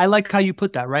 I like how you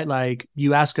put that, right? Like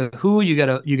you ask a who, you get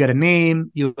a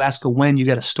name, you ask a when, you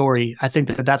get a story. I think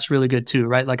that's really good too,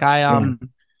 right? Like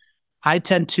I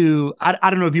tend to, I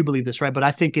don't know if you believe this, right? But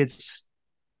I think it's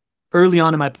early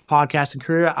on in my podcasting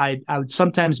career, I would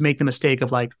sometimes make the mistake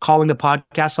of like calling the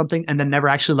podcast something and then never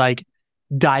actually like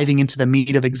diving into the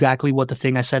meat of exactly what the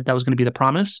thing I said that was going to be the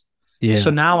promise. Yeah. So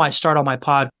now I start on my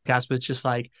podcast with just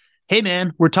like, hey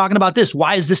man, we're talking about this.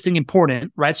 Why is this thing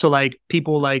important? Right. So like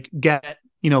people like get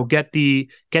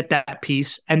that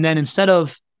piece. And then instead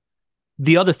of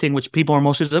the other thing, which people are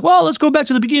mostly like, well, let's go back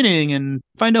to the beginning and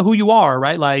find out who you are.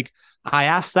 Right. Like I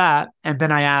ask that. And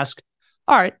then I ask,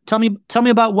 all right, tell me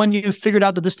about when you figured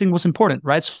out that this thing was important.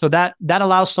 Right. So that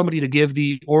allows somebody to give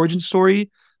the origin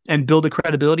story and build a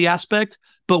credibility aspect,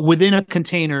 but within a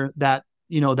container that,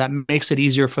 that makes it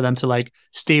easier for them to like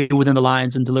stay within the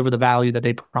lines and deliver the value that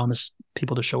they promise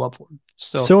people to show up for.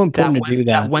 So important to do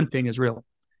that. That when thing is real.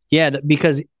 Yeah,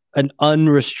 because an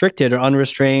unrestricted or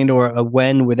unrestrained or a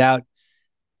when without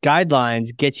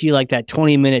guidelines gets you like that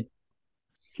 20-minute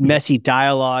messy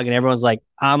dialogue and everyone's like,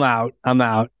 I'm out.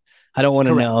 I don't want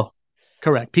to know.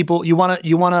 Correct. People, you want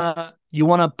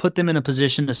to put them in a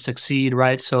position to succeed,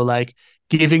 right? So like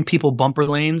giving people bumper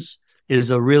lanes is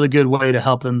a really good way to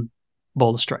help them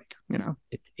bowl a strike,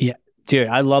 Yeah, dude,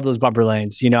 I love those bumper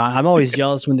lanes. I'm always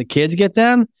jealous when the kids get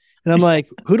them, and I'm like,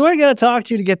 who do I got to talk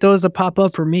to get those to pop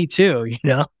up for me too?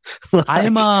 Like,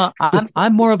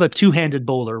 I'm more of a two-handed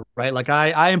bowler, right? Like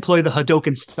I employ the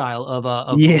Hadoken style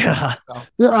of yeah,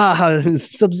 bowling,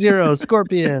 so. Sub-Zero,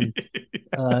 Scorpion,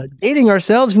 dating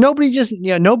ourselves. Nobody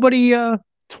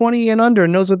 20 and under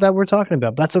knows what that we're talking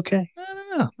about. That's okay.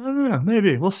 I don't know.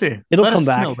 Maybe we'll see. It'll come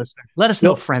back. Let us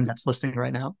know, friend that's listening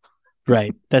right now.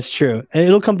 Right. That's true.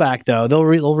 It'll come back though. They'll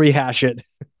rehash it.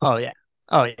 Oh yeah.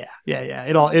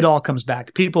 It all comes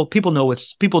back. People know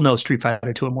Street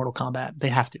Fighter 2 and Mortal Kombat. They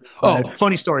have to. Oh,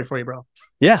 funny story for you, bro.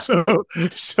 Yeah. So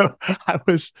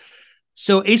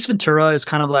Ace Ventura is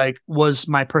kind of like was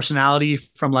my personality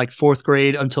from like 4th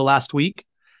grade until last week.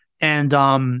 And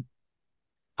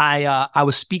I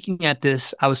was speaking at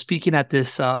this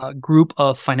group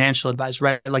of financial advisors,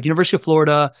 right? Like University of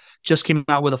Florida just came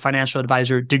out with a financial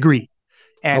advisor degree.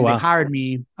 And they hired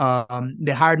me.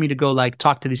 They hired me to go like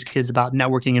talk to these kids about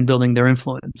networking and building their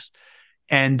influence,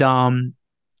 and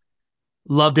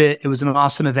loved it. It was an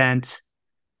awesome event.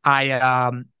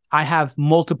 I have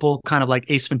multiple kind of like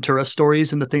Ace Ventura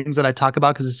stories and the things that I talk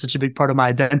about because it's such a big part of my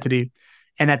identity.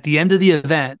 And at the end of the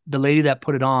event, the lady that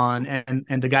put it on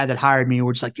and the guy that hired me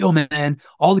were just like, yo, man,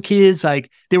 all the kids, like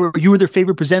you were their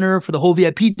favorite presenter for the whole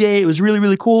VIP day. It was really,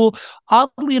 really cool.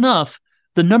 Oddly enough,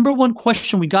 the number one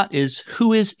question we got is,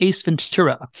 who is Ace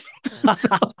Ventura?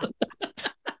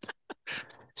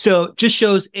 So just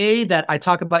shows A, that I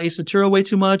talk about Ace Ventura way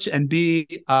too much, and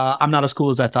B, I'm not as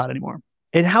cool as I thought anymore.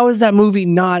 And how is that movie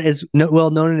not as well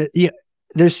known? Yeah,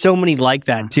 there's so many like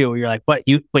that too. Where you're like, what?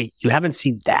 You haven't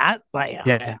seen that?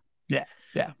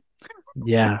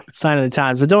 Yeah. Sign of the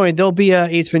times. But don't worry, there'll be a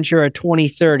Ace Ventura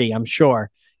 2030, I'm sure.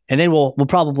 And then we'll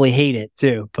probably hate it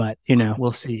too, but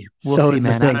we'll see. We'll see,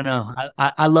 man. I don't know.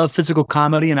 I love physical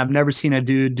comedy, and I've never seen a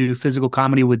dude do physical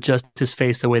comedy with just his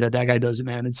face the way that guy does it,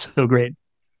 man. It's so great.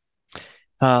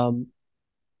 Well,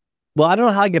 I don't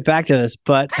know how I get back to this,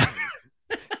 but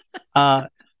well,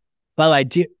 I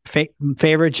do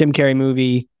favorite Jim Carrey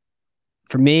movie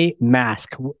for me,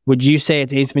 Mask. Would you say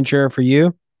it's Ace Ventura for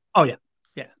you? Oh yeah.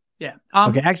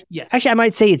 Okay. Yes. Actually, I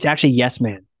might say it's actually Yes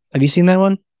Man. Have you seen that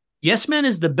one? Yes Man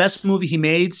is the best movie he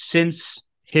made since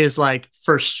his like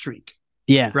first streak.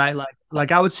 Yeah. Right.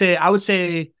 Like I would say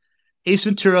Ace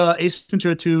Ventura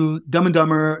 2, Dumb and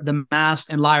Dumber, The Mask,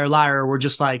 and Liar Liar were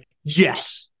just like,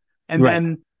 yes. And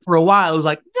then for a while it was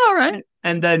like, all right.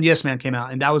 And then Yes Man came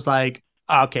out, and that was like,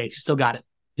 okay, still got it.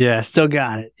 Yeah, still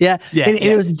got it. Yeah. And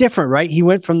it was different, right? He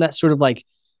went from that sort of like,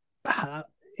 I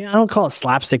don't call it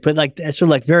slapstick, but like that sort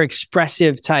of like very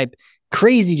expressive type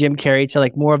crazy Jim Carrey to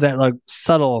like more of that like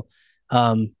subtle,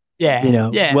 well-written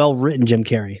Jim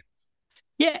Carrey.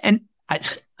 Yeah. And I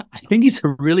think he's a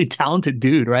really talented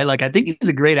dude, right? Like, I think he's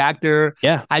a great actor.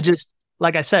 Yeah. I just,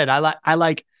 like I said, I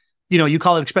like, you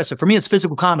call it expressive. For me, it's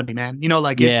physical comedy, man.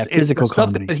 It's physical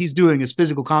stuff comedy. That he's doing is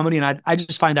physical comedy. And I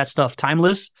just find that stuff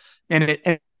timeless. And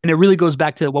it really goes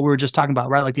back to what we were just talking about,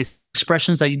 right? Like the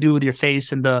expressions that you do with your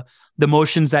face and the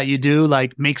motions that you do,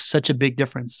 like, makes such a big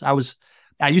difference.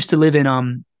 I used to live in,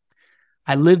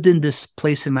 I lived in this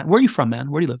place where are you from, man?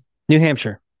 Where do you live? New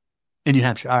Hampshire. In New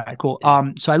Hampshire. All right, cool.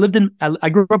 So I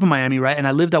grew up in Miami, right? And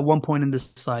I lived at one point in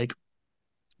this, like,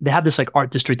 they have this like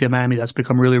art district in Miami that's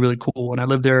become really, really cool. And I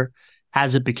lived there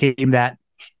as it became that.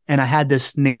 And I had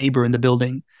this neighbor in the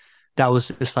building that was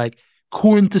this like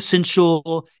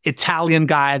quintessential Italian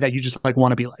guy that you just like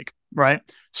want to be like, right?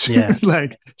 So, Yeah.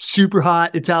 like super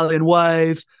hot Italian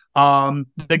wife.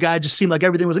 The guy just seemed like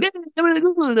everything was like,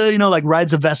 you know, like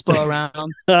rides a Vespa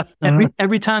around.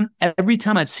 Every time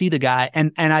I'd see the guy,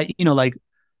 and I, you know, like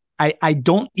I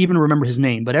don't even remember his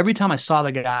name, but every time I saw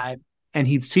the guy and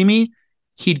he'd see me,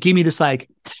 he'd give me this like,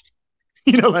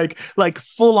 you know, like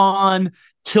full on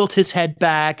tilt his head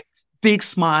back, big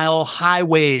smile, high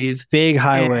wave, big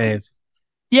high wave.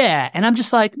 Yeah, and I'm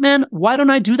just like, man, why don't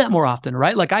I do that more often,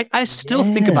 right? Like I still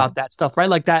think about that stuff, right?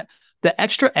 Like that the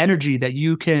extra energy that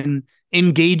you can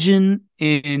engage in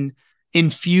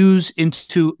infuse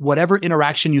into whatever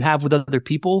interaction you have with other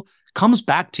people comes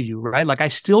back to you, right? Like I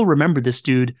still remember this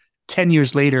dude 10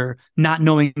 years later, not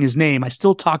knowing his name. I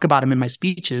still talk about him in my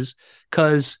speeches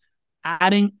because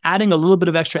adding a little bit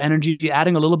of extra energy,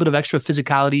 adding a little bit of extra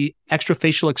physicality, extra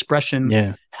facial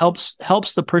expression helps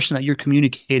the person that you're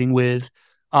communicating with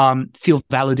feel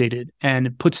validated,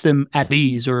 and puts them at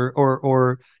ease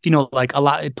or you know, like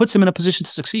it puts them in a position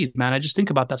to succeed, man. I just think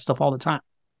about that stuff all the time.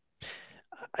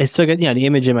 I still get, the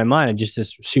image in my mind of just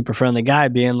this super friendly guy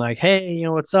being like, hey, you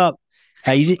know, what's up?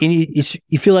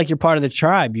 You feel like you're part of the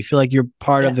tribe. You feel like you're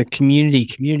part of the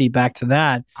community. Back to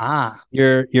that.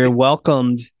 You're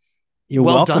welcomed. You're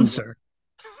well welcome, done, sir.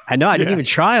 I know. I didn't even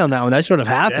try on that one. That sort of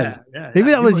happened.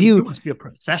 Maybe that was you. You must be a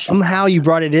professional. Somehow you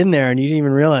brought it in there and you didn't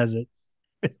even realize it.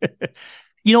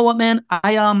 You know what, man?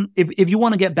 If you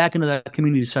want to get back into that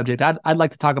community subject, I'd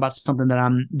like to talk about something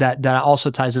that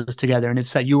also ties us together, and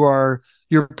it's that you're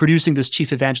producing this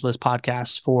Chief Evangelist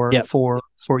podcast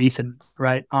for Ethan,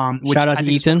 right? Shout out to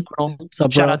Ethan.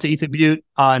 Shout out to Ethan Butte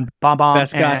and Bomb,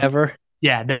 best guy ever.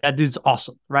 Yeah, that dude's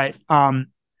awesome, right?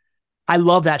 I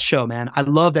love that show, man. I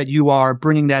love that you are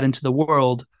bringing that into the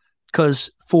world, because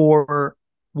for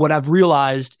what I've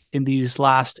realized in these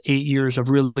last 8 years of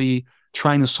really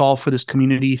trying to solve for this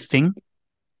community thing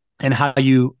and how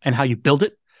you build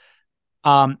it,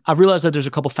 I've realized that there's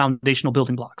a couple foundational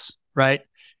building blocks, right?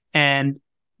 And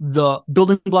the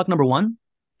building block number one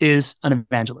is an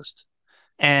evangelist,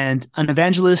 and an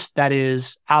evangelist that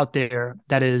is out there,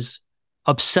 that is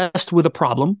obsessed with a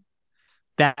problem,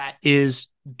 that is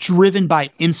driven by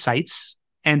insights,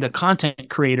 and the content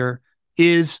creator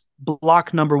is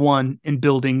block number one in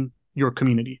building your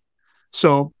community.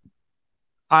 So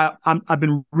I've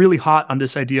been really hot on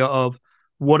this idea of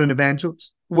what an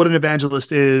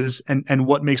evangelist is, and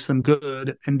what makes them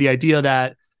good, and the idea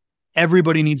that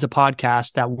everybody needs a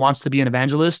podcast that wants to be an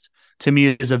evangelist, to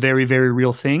me, is a very, very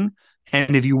real thing.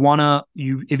 And if you wanna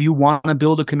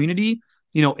build a community,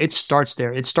 you know, it starts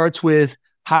there. It starts with,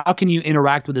 how can you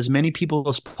interact with as many people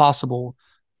as possible,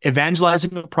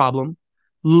 evangelizing a problem,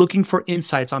 looking for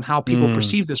insights on how people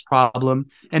perceive this problem,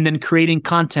 and then creating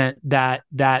content that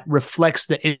reflects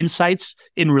the insights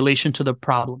in relation to the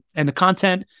problem. And the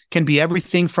content can be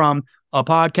everything from a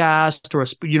podcast or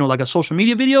like a social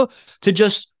media video to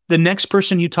just the next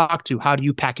person you talk to. How do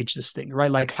you package this thing, right?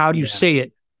 Like, how do you say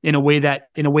it in a way that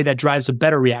drives a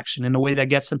better reaction, in a way that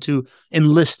gets them to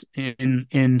enlist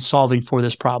in solving for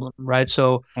this problem, right?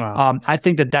 So I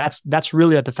think that's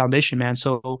really at the foundation, man.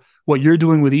 So what you're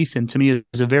doing with Ethan, to me,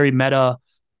 is a very meta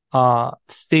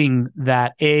thing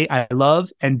that A, I love,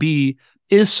 and B,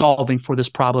 is solving for this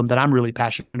problem that I'm really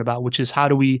passionate about, which is how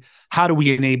do we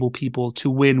enable people to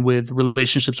win with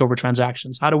relationships over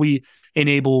transactions? How do we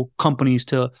enable companies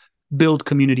to build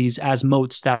communities as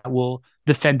moats that will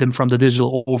defend them from the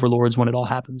digital overlords when it all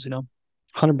happens,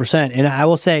 100%. And I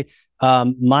will say,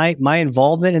 my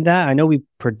involvement in that, I know we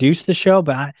produced the show,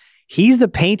 but he's the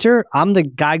painter. I'm the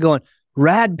guy going,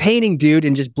 rad painting, dude,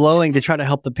 and just blowing to try to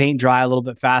help the paint dry a little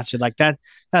bit faster. Like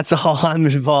that's all I'm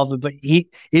involved with. But it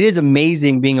is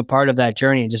amazing being a part of that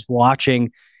journey and just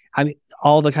watching. I mean,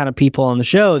 all the kind of people on the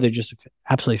show, they're just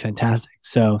absolutely fantastic.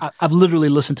 So I've literally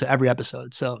listened to every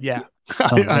episode. So yeah,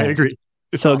 I agree.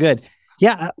 It's so awesome. Good.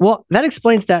 Yeah. Well, that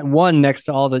explains that one next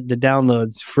to all the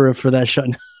downloads for that show.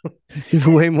 It's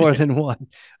way more than one.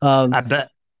 I bet.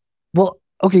 Well,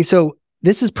 okay. So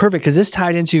this is perfect because this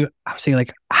tied into, I was saying,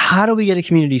 like, how do we get a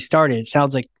community started? It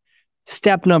sounds like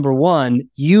step number one,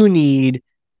 you need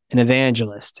an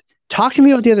evangelist. Talk to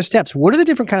me about the other steps. What are the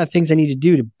different kind of things I need to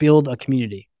do to build a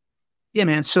community? Yeah,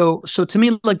 man. So to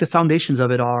me, like the foundations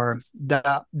of it are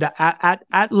the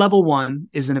at level one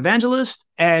is an evangelist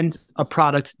and a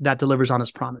product that delivers on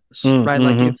its promise, right?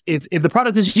 Like Mm-hmm. if the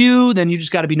product is you, then you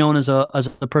just got to be known as a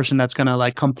person that's gonna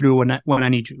like come through when I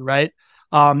need you, right?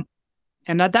 Um,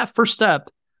 and at that first step,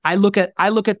 I look at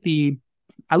the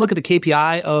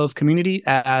KPI of community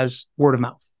as word of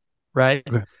mouth, right?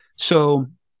 Okay. So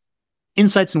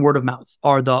insights and word of mouth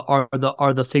are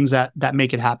the things that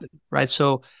make it happen, right?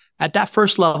 So at that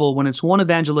first level, when it's one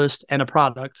evangelist and a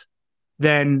product,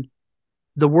 then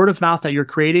the word of mouth that you're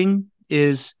creating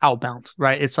is outbound,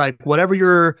 right? It's like whatever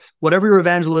your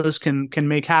evangelist can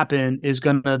make happen is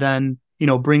gonna then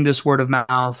bring this word of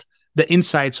mouth. The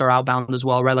insights are outbound as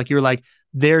well, right? Like you're like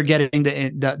they're getting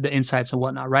the insights and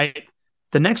whatnot, right?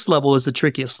 The next level is the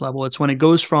trickiest level. It's when it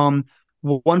goes from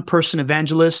one person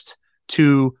evangelist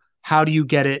to how do you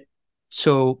get it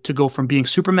so to go from being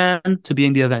Superman to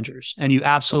being the Avengers, and you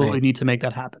absolutely Right. need to make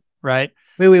that happen, right?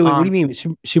 Wait. What do you Um,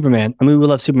 mean, Superman? I mean, we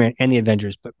love Superman and the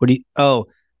Avengers, but what do you? Oh,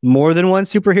 more than one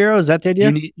superhero? Is that the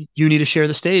idea? you need to share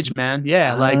the stage, man.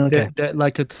 Yeah, like Okay. that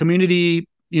like a community,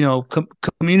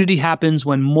 community happens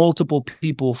when multiple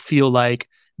people feel like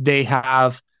they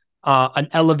have an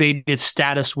elevated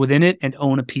status within it and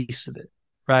own a piece of it,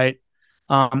 right?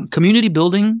 Community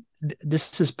building.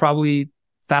 This is probably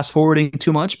fast forwarding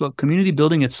too much, but community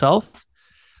building itself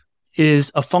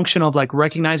is a function of like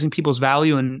recognizing people's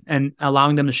value and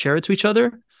allowing them to share it to each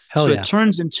other. Hell So yeah.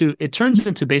 it turns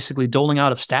into basically doling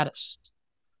out of status,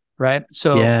 right?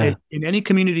 So Yeah. in any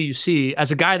community you see,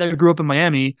 as a guy that grew up in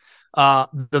Miami,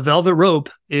 the velvet rope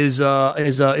is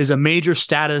a major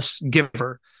status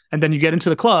giver, and then you get into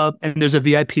the club and there's a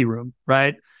VIP room,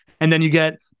 right? And then you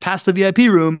get past the VIP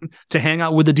room to hang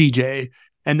out with the DJ,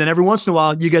 and then every once in a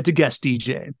while you get to guest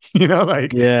DJ.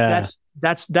 Like Yeah.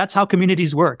 that's how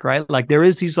communities work, right? Like there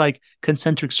is these like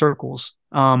concentric circles.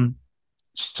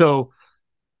 So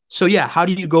so yeah, how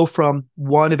do you go from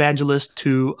one evangelist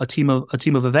to a team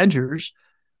of Avengers?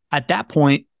 At that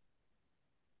point,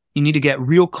 you need to get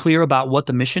real clear about what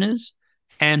the mission is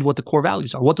and what the core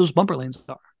values are, what those bumper lanes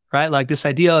are, right? Like this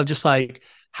idea of just like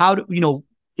how do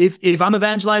if I'm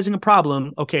evangelizing a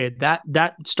problem, okay,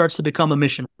 that starts to become a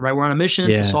mission, right? We're on a mission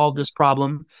to Yeah. solve this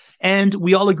problem, and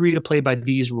we all agree to play by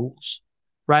these rules,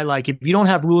 right? Like if you don't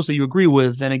have rules that you agree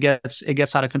with, then it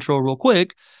gets out of control real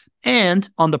quick. And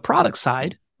on the product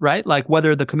side, right? Like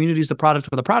whether the community is the product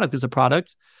or the product is a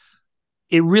product,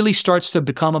 it really starts to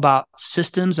become about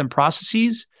systems and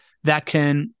processes that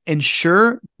can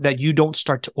ensure that you don't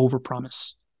start to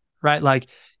overpromise, right? Like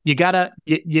you gotta,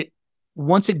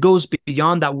 once it goes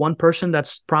beyond that one person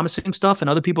that's promising stuff and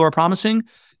other people are promising,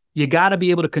 you gotta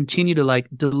be able to continue to like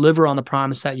deliver on the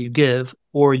promise that you give,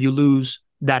 or you lose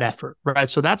that effort, right?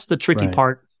 So that's the tricky Right.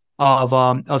 part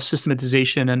of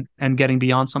systematization and getting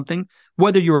beyond something,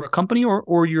 whether you're a company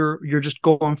or you're just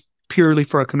going purely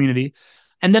for a community.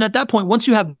 And then at that point, once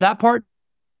you have that part,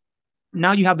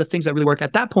 now you have the things that really work.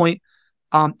 At that point,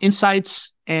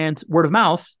 insights and word of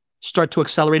mouth start to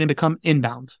accelerate and become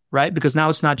inbound, right? Because now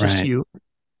it's not just Right. you.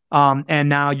 And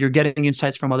now you're getting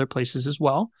insights from other places as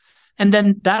well. And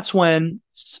then that's when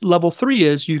level 3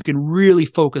 is you can really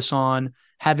focus on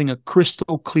having a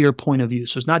crystal clear point of view.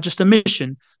 So it's not just a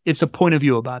mission, it's a point of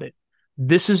view about it.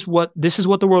 This is what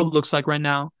the world looks like right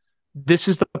now. This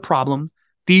is the problem.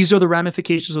 These are the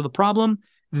ramifications of the problem.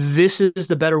 This is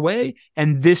the better way,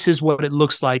 and this is what it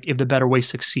looks like if the better way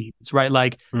succeeds, right?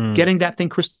 Like Mm. getting that thing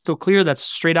crystal clear, that's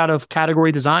straight out of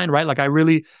category design, right? Like I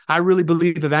really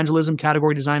believe evangelism,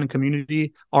 category design, and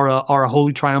community are a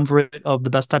holy triumvirate of the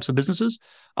best types of businesses.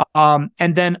 And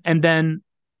then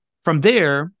from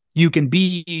there, you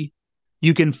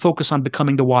can focus on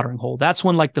becoming the watering hole. That's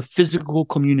when like the physical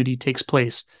community takes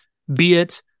place, be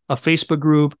it a Facebook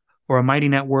group or a Mighty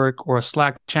Network or a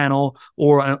Slack channel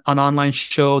or an online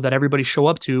show that everybody show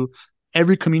up to.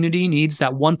 Every community needs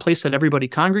that one place that everybody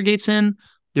congregates in.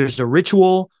 There's a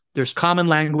ritual, there's common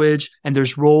language, and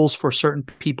there's roles for certain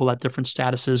people at different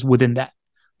statuses within that.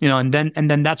 And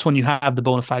then that's when you have the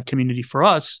bona fide community. For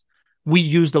us, we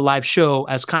use the live show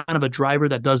as kind of a driver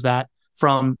that does that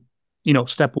from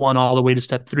step 1 all the way to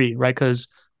step 3, right? Because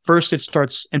first it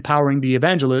starts empowering the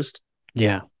evangelist,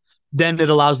 Yeah. then it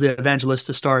allows the evangelist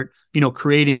to start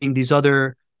creating these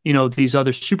other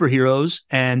superheroes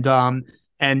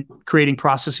and creating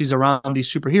processes around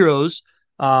these superheroes,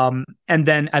 and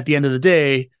then at the end of the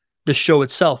day the show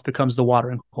itself becomes the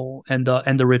watering hole and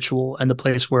the ritual and the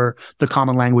place where the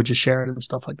common language is shared and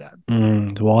stuff like that.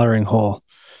 The watering hole.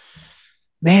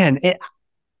 Man,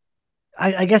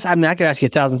 I guess I'm not going to ask you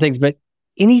 1,000 things, but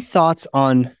any thoughts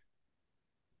on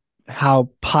how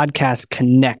podcasts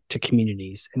connect to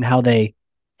communities and how they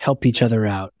help each other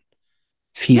out,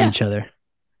 feed each other.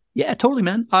 Yeah, totally,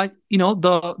 man.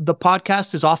 The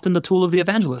podcast is often the tool of the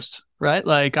evangelist, right?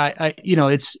 Like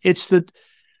it's the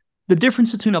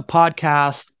difference between a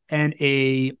podcast and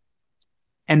the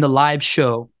live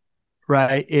show,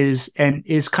 right? Is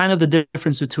kind of the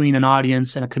difference between an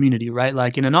audience and a community, right?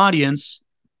 Like in an audience,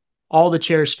 all the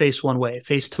chairs face one way,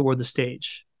 face toward the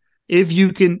stage. If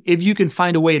you can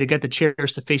find a way to get the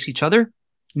chairs to face each other,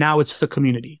 now it's the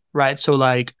community, right? So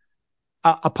like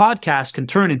a podcast can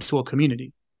turn into a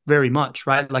community very much,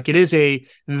 right? Like it is a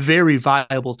very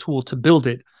viable tool to build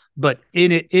it, but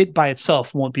it by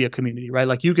itself won't be a community, right?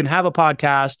 Like you can have a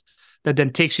podcast that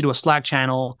then takes you to a Slack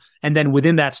channel, and then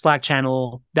within that Slack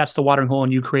channel, that's the watering hole,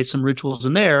 and you create some rituals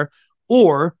in there,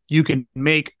 or you can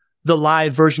make the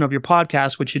live version of your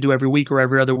podcast, which you do every week or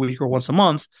every other week or once a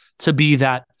month, to be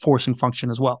that forcing function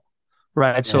as well,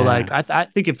 right? Yeah. So like I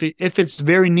think if it's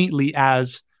very neatly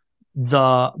as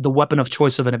the weapon of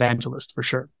choice of an evangelist, for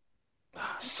sure.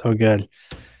 So good.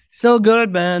 So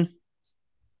good, man.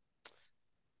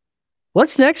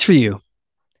 What's next for you?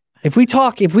 We're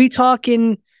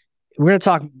going to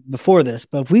talk before this,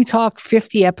 but if we talk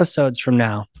 50 episodes from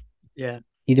now,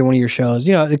 either one of your shows,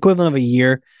 the equivalent of a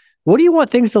year, what do you want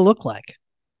things to look like?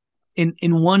 In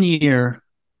 1 year,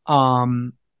 so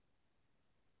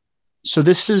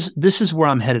this is where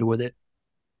I'm headed with it.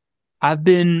 I've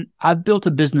built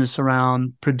a business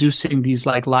around producing these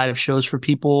like live shows for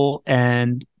people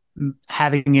and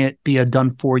having it be a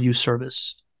done for you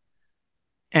service.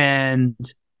 And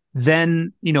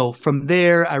then, from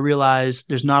there, I realized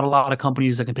there's not a lot of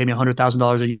companies that can pay me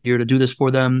 $100,000 a year to do this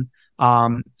for them.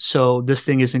 So this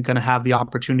thing isn't going to have the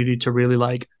opportunity to really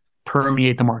like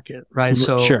permeate the market, right?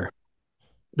 So sure.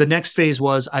 The next phase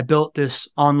was I built this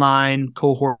online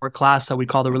cohort class that we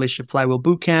call the Relationship Flywheel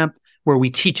Bootcamp, where we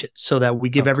teach it so that we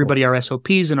give everybody our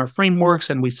SOPs and our frameworks,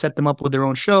 and we set them up with their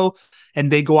own show,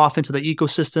 and they go off into the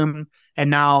ecosystem, and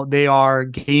now they are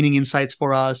gaining insights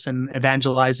for us and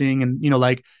evangelizing, and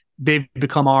like they've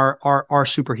become our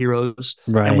superheroes.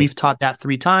 Right. And we've taught that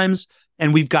 3 times,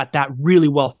 and we've got that really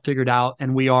well figured out,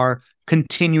 and we are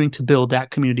continuing to build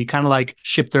that community, kind of like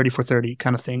Ship 30 for 30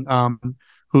 kind of thing,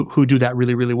 who do that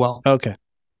really, really well. Okay.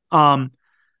 From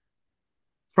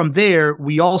there,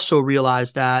 we also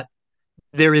realized that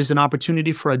there is an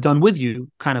opportunity for a done with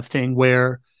you kind of thing,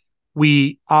 where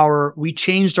we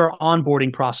changed our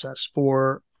onboarding process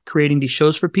for creating these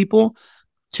shows for people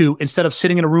to, instead of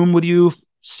sitting in a room with you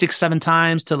 6-7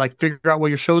 times to like figure out what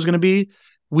your show is going to be,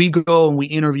 we go and we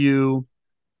interview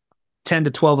 10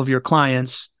 to 12 of your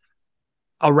clients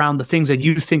around the things that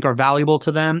you think are valuable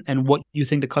to them and what you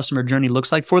think the customer journey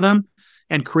looks like for them,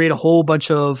 and create a whole bunch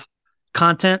of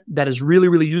content that is really,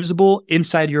 really usable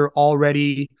inside your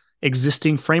already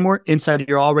existing framework, inside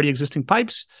your already existing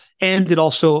pipes. And it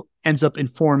also ends up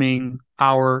informing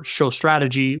our show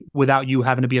strategy without you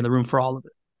having to be in the room for all of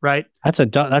it. Right. That's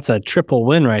a triple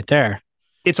win right there.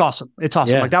 It's awesome. It's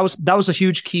awesome. Yeah. Like that was a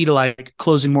huge key to like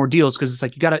closing more deals, because it's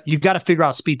like you gotta figure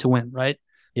out speed to win, right?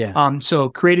 Yeah. So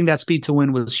creating that speed to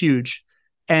win was huge.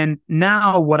 And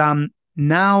now what I'm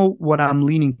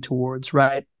leaning towards,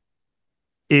 right,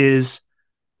 is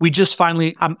we just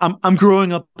finally I'm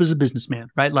growing up as a businessman,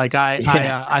 right? Like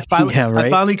I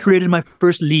finally created my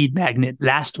first lead magnet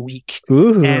last week.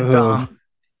 Ooh.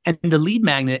 And the lead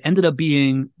magnet ended up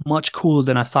being much cooler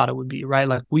than I thought it would be, right?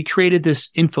 Like we created this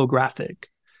infographic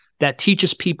that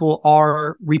teaches people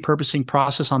our repurposing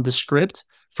process on the script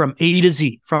from A to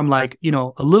Z, from like,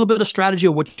 a little bit of strategy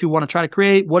of what you want to try to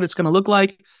create, what it's going to look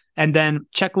like, and then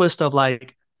checklist of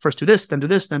like, first do this, then do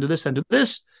this, then do this, then do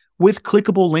this, with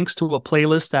clickable links to a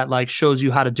playlist that like shows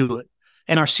you how to do it.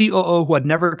 And our COO, who had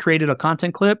never created a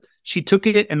content clip, she took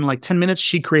it and in like 10 minutes,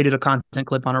 she created a content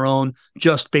clip on her own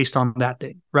just based on that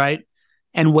thing, right?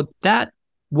 And what that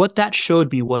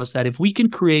showed me was that if we can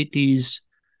create these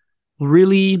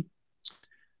really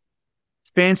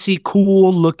fancy,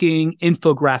 cool looking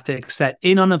infographics that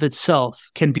in and of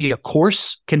itself can be a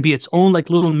course, can be its own like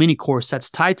little mini course that's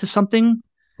tied to something,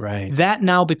 right? That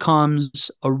now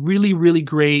becomes a really, really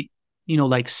great,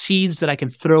 like seeds that I can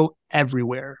throw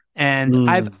everywhere. And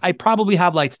I probably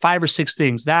have like 5 or 6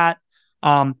 things that,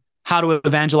 how to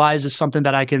evangelize is something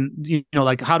that I can,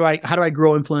 like how do I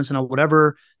grow influence and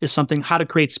whatever is something, how to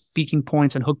create speaking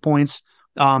points and hook points,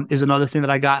 is another thing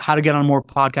that I got, how to get on more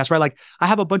podcasts, right? Like I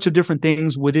have a bunch of different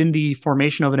things within the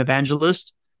formation of an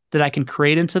evangelist that I can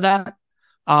create into that.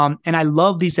 And I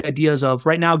love these ideas of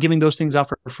right now giving those things out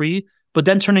for free, but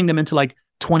then turning them into like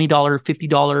 $20,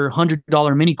 $50,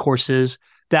 $100 mini courses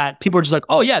that people are just like,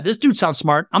 oh yeah, this dude sounds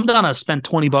smart. I'm gonna spend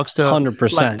 $20 to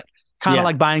 100%. Like, kind of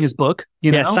like buying his book,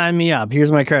 you know? Sign me up.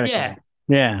 Here's my credit card.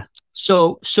 Yeah.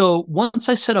 So once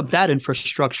I set up that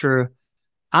infrastructure,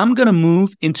 I'm going to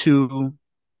move into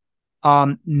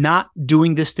not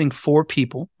doing this thing for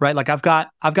people, right? Like I've got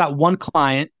one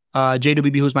client,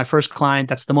 JWB, who's my first client.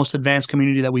 That's the most advanced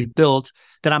community that we've built,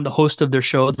 that I'm the host of their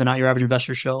show, the Not Your Average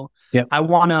Investor show. Yep. I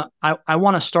want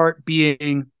to start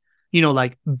being,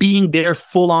 like being their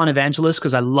full on evangelist,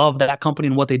 because I love that company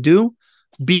and what they do,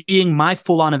 being my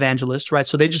full on evangelist, right?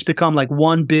 So they just become like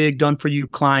one big done for you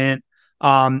client.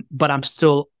 But I'm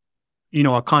still,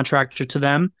 a contractor to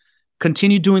them.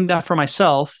 Continue doing that for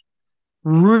myself.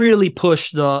 Really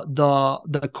push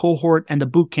the cohort and the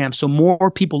boot camp, so more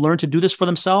people learn to do this for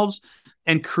themselves,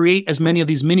 and create as many of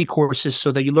these mini courses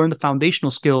so that you learn the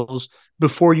foundational skills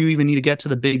before you even need to get to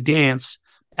the big dance,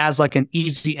 as like an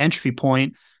easy entry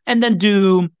point. And then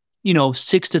do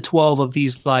 6 to 12 of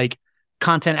these like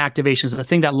content activations, the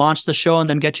thing that launched the show and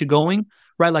then get you going,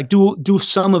 right? Like do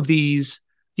some of these,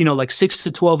 like 6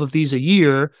 to 12 of these a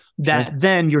year, that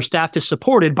then your staff is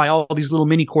supported by all these little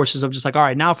mini courses of just like, all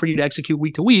right, now for you to execute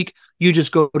week to week, you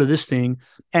just go to this thing.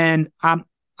 And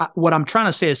what I'm trying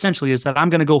to say essentially is that I'm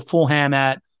going to go full ham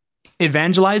at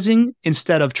evangelizing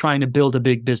instead of trying to build a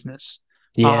big business.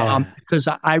 Yeah. Because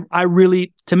I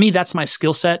really, to me, that's my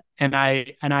skill set. And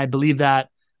I believe that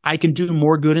I can do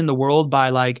more good in the world by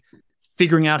like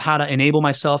figuring out how to enable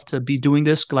myself to be doing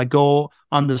this, like go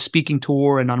on the speaking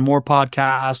tour and on more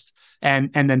podcasts, and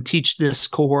then teach this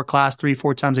cohort class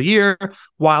 3-4 times a year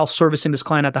while servicing this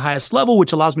client at the highest level,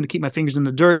 which allows me to keep my fingers in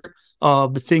the dirt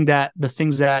of the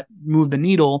things that move the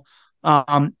needle,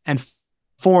 and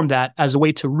form that as a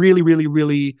way to really, really,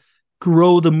 really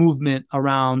grow the movement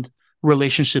around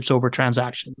relationships over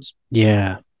transactions.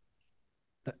 Yeah.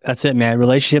 That's it, man.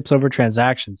 Relationships over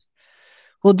transactions.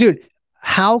 Well, dude,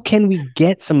 how can we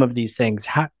get some of these things?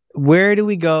 Where do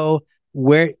we go?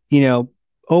 Where,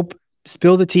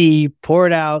 spill the tea, pour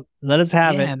it out, let us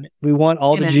have it. We want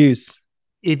all the juice.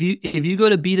 If you go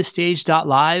to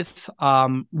bethestage.live,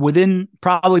 within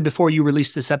probably before you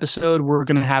release this episode, we're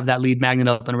going to have that lead magnet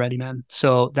up and ready, man.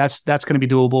 So that's going to be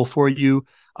doable for you.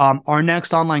 Our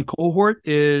next online cohort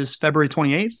is February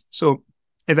 28th. So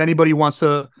if anybody wants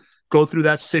to go through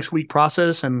that 6-week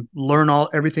process and learn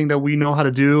everything that we know how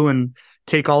to do, and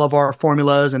take all of our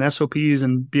formulas and SOPs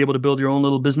and be able to build your own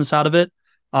little business out of it,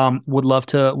 would love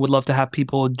to have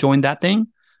people join that thing.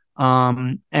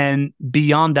 And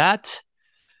beyond that,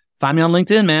 find me on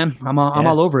LinkedIn, man. I'm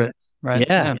all over it. Right.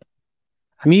 Yeah.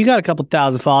 I mean, you got a couple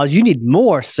thousand followers. You need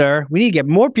more, sir. We need to get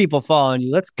more people following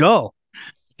you. Let's go.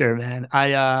 Sure, man.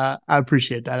 I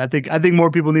appreciate that. I think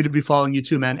more people need to be following you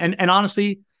too, man. And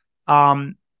honestly,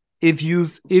 if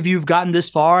you've gotten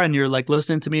this far and you're like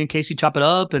listening to me and Casey chop it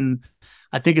up, and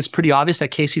I think it's pretty obvious that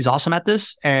Casey's awesome at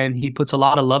this and he puts a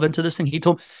lot of love into this thing. He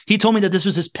told me that this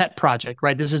was his pet project,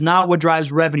 right? This is not what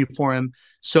drives revenue for him.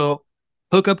 So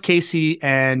hook up Casey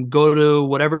and go to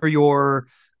whatever you're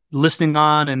listening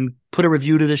on and put a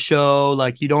review to the show.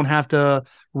 Like, you don't have to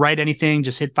write anything,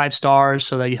 just hit 5 stars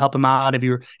so that you help him out. If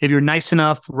you're nice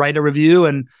enough, write a review.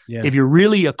 And if you're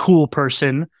really a cool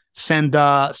person, send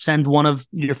one of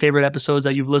your favorite episodes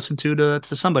that you've listened to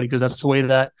somebody, because that's the way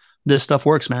that this stuff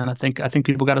works, man. I think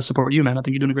people got to support you, man. I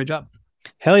think you're doing a great job.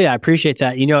 Hell yeah, I appreciate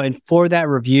that. And for that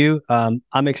review,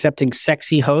 I'm accepting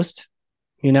sexy host.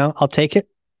 I'll take it.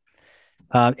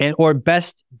 Or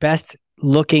best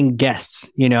looking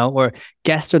guests, or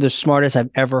guests are the smartest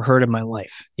I've ever heard in my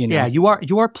life. Yeah, you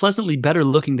are pleasantly better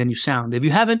looking than you sound. If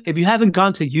you haven't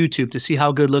gone to YouTube to see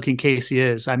how good looking Casey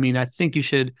is, I mean, I think you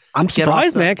should. I'm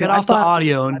surprised, man. Get off the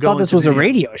audio and I thought this was a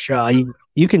radio show.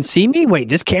 You can see me. Wait,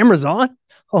 this camera's on?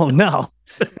 Oh no.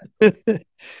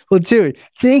 Well, dude,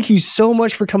 thank you so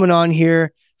much for coming on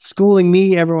here, schooling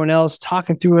me, everyone else,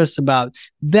 talking through us about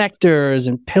vectors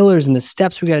and pillars and the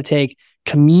steps we got to take.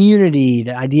 Community,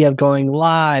 the idea of going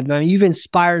live. I mean, you've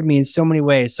inspired me in so many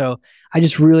ways. So I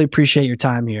just really appreciate your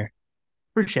time here.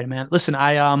 Appreciate it, man. Listen,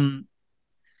 I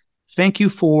thank you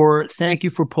for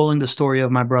pulling the story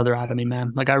of my brother out of me,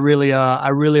 man. Like, I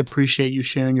really appreciate you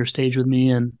sharing your stage with me.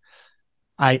 And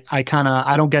I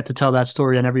don't get to tell that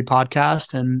story on every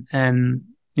podcast. And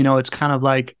it's kind of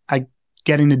like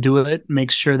getting to do it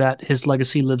makes sure that his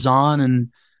legacy lives on.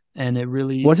 And it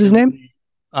really. What's his name?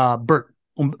 Bert.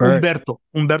 Humberto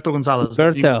Gonzalez.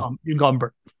 Humberto. You can call him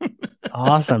Bert.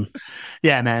 Awesome.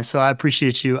 Yeah, man. So I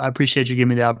appreciate you. Giving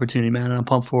me the opportunity, man. And I'm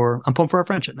pumped for our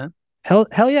friendship, man.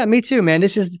 Hell yeah, me too, man.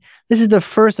 This is the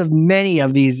first of many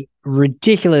of these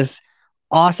ridiculous,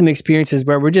 awesome experiences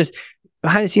where we're just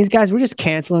behind the scenes, guys, we're just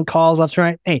canceling calls left and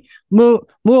right. Hey, move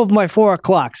my 4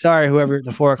 o'clock. Sorry, whoever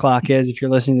the 4 o'clock is, if you're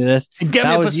listening to this. And get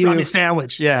me a pastrami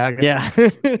sandwich. Yeah. Yeah.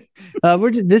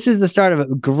 This is the start of a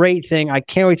great thing. I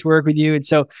can't wait to work with you. And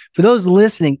so for those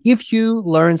listening, if you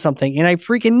learned something, and I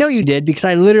freaking know you did, because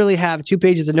I literally have 2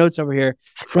 pages of notes over here,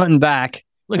 front and back.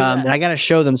 And I got to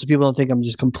show them so people don't think I'm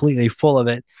just completely full of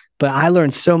it. But I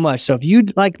learned so much. So if you,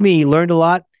 like me, learned a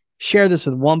lot, share this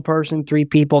with 1 person, 3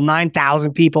 people,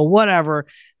 9,000 people, whatever.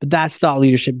 But that's thought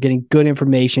leadership, getting good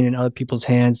information in other people's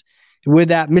hands. And with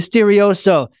that,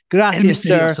 Misterioso. Gracias,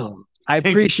 sir. I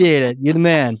appreciate it. You're the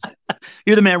man.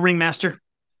 You're the man, Ringmaster.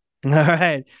 All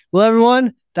right. Well,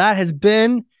 everyone, that has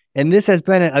been, and this has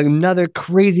been another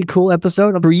crazy cool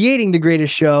episode of Creating the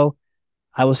Greatest Show.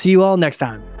 I will see you all next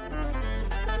time.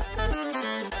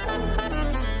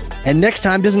 And next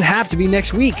time doesn't have to be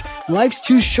next week. Life's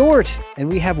too short, and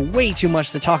we have way too much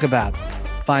to talk about.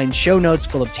 Find show notes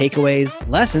full of takeaways,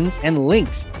 lessons, and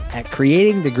links at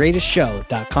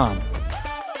creatingthegreatestshow.com.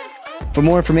 For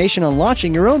more information on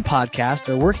launching your own podcast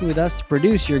or working with us to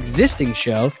produce your existing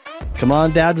show, come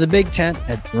on down to the big tent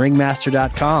at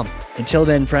ringmaster.com. Until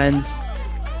then, friends,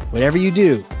 whatever you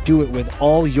do, do it with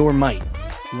all your might.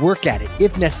 Work at it,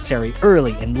 if necessary,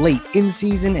 early and late, in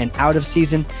season and out of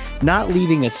season, not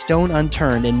leaving a stone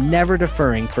unturned and never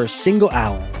deferring for a single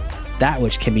hour that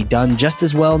which can be done just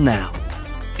as well now.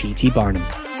 P.T. Barnum.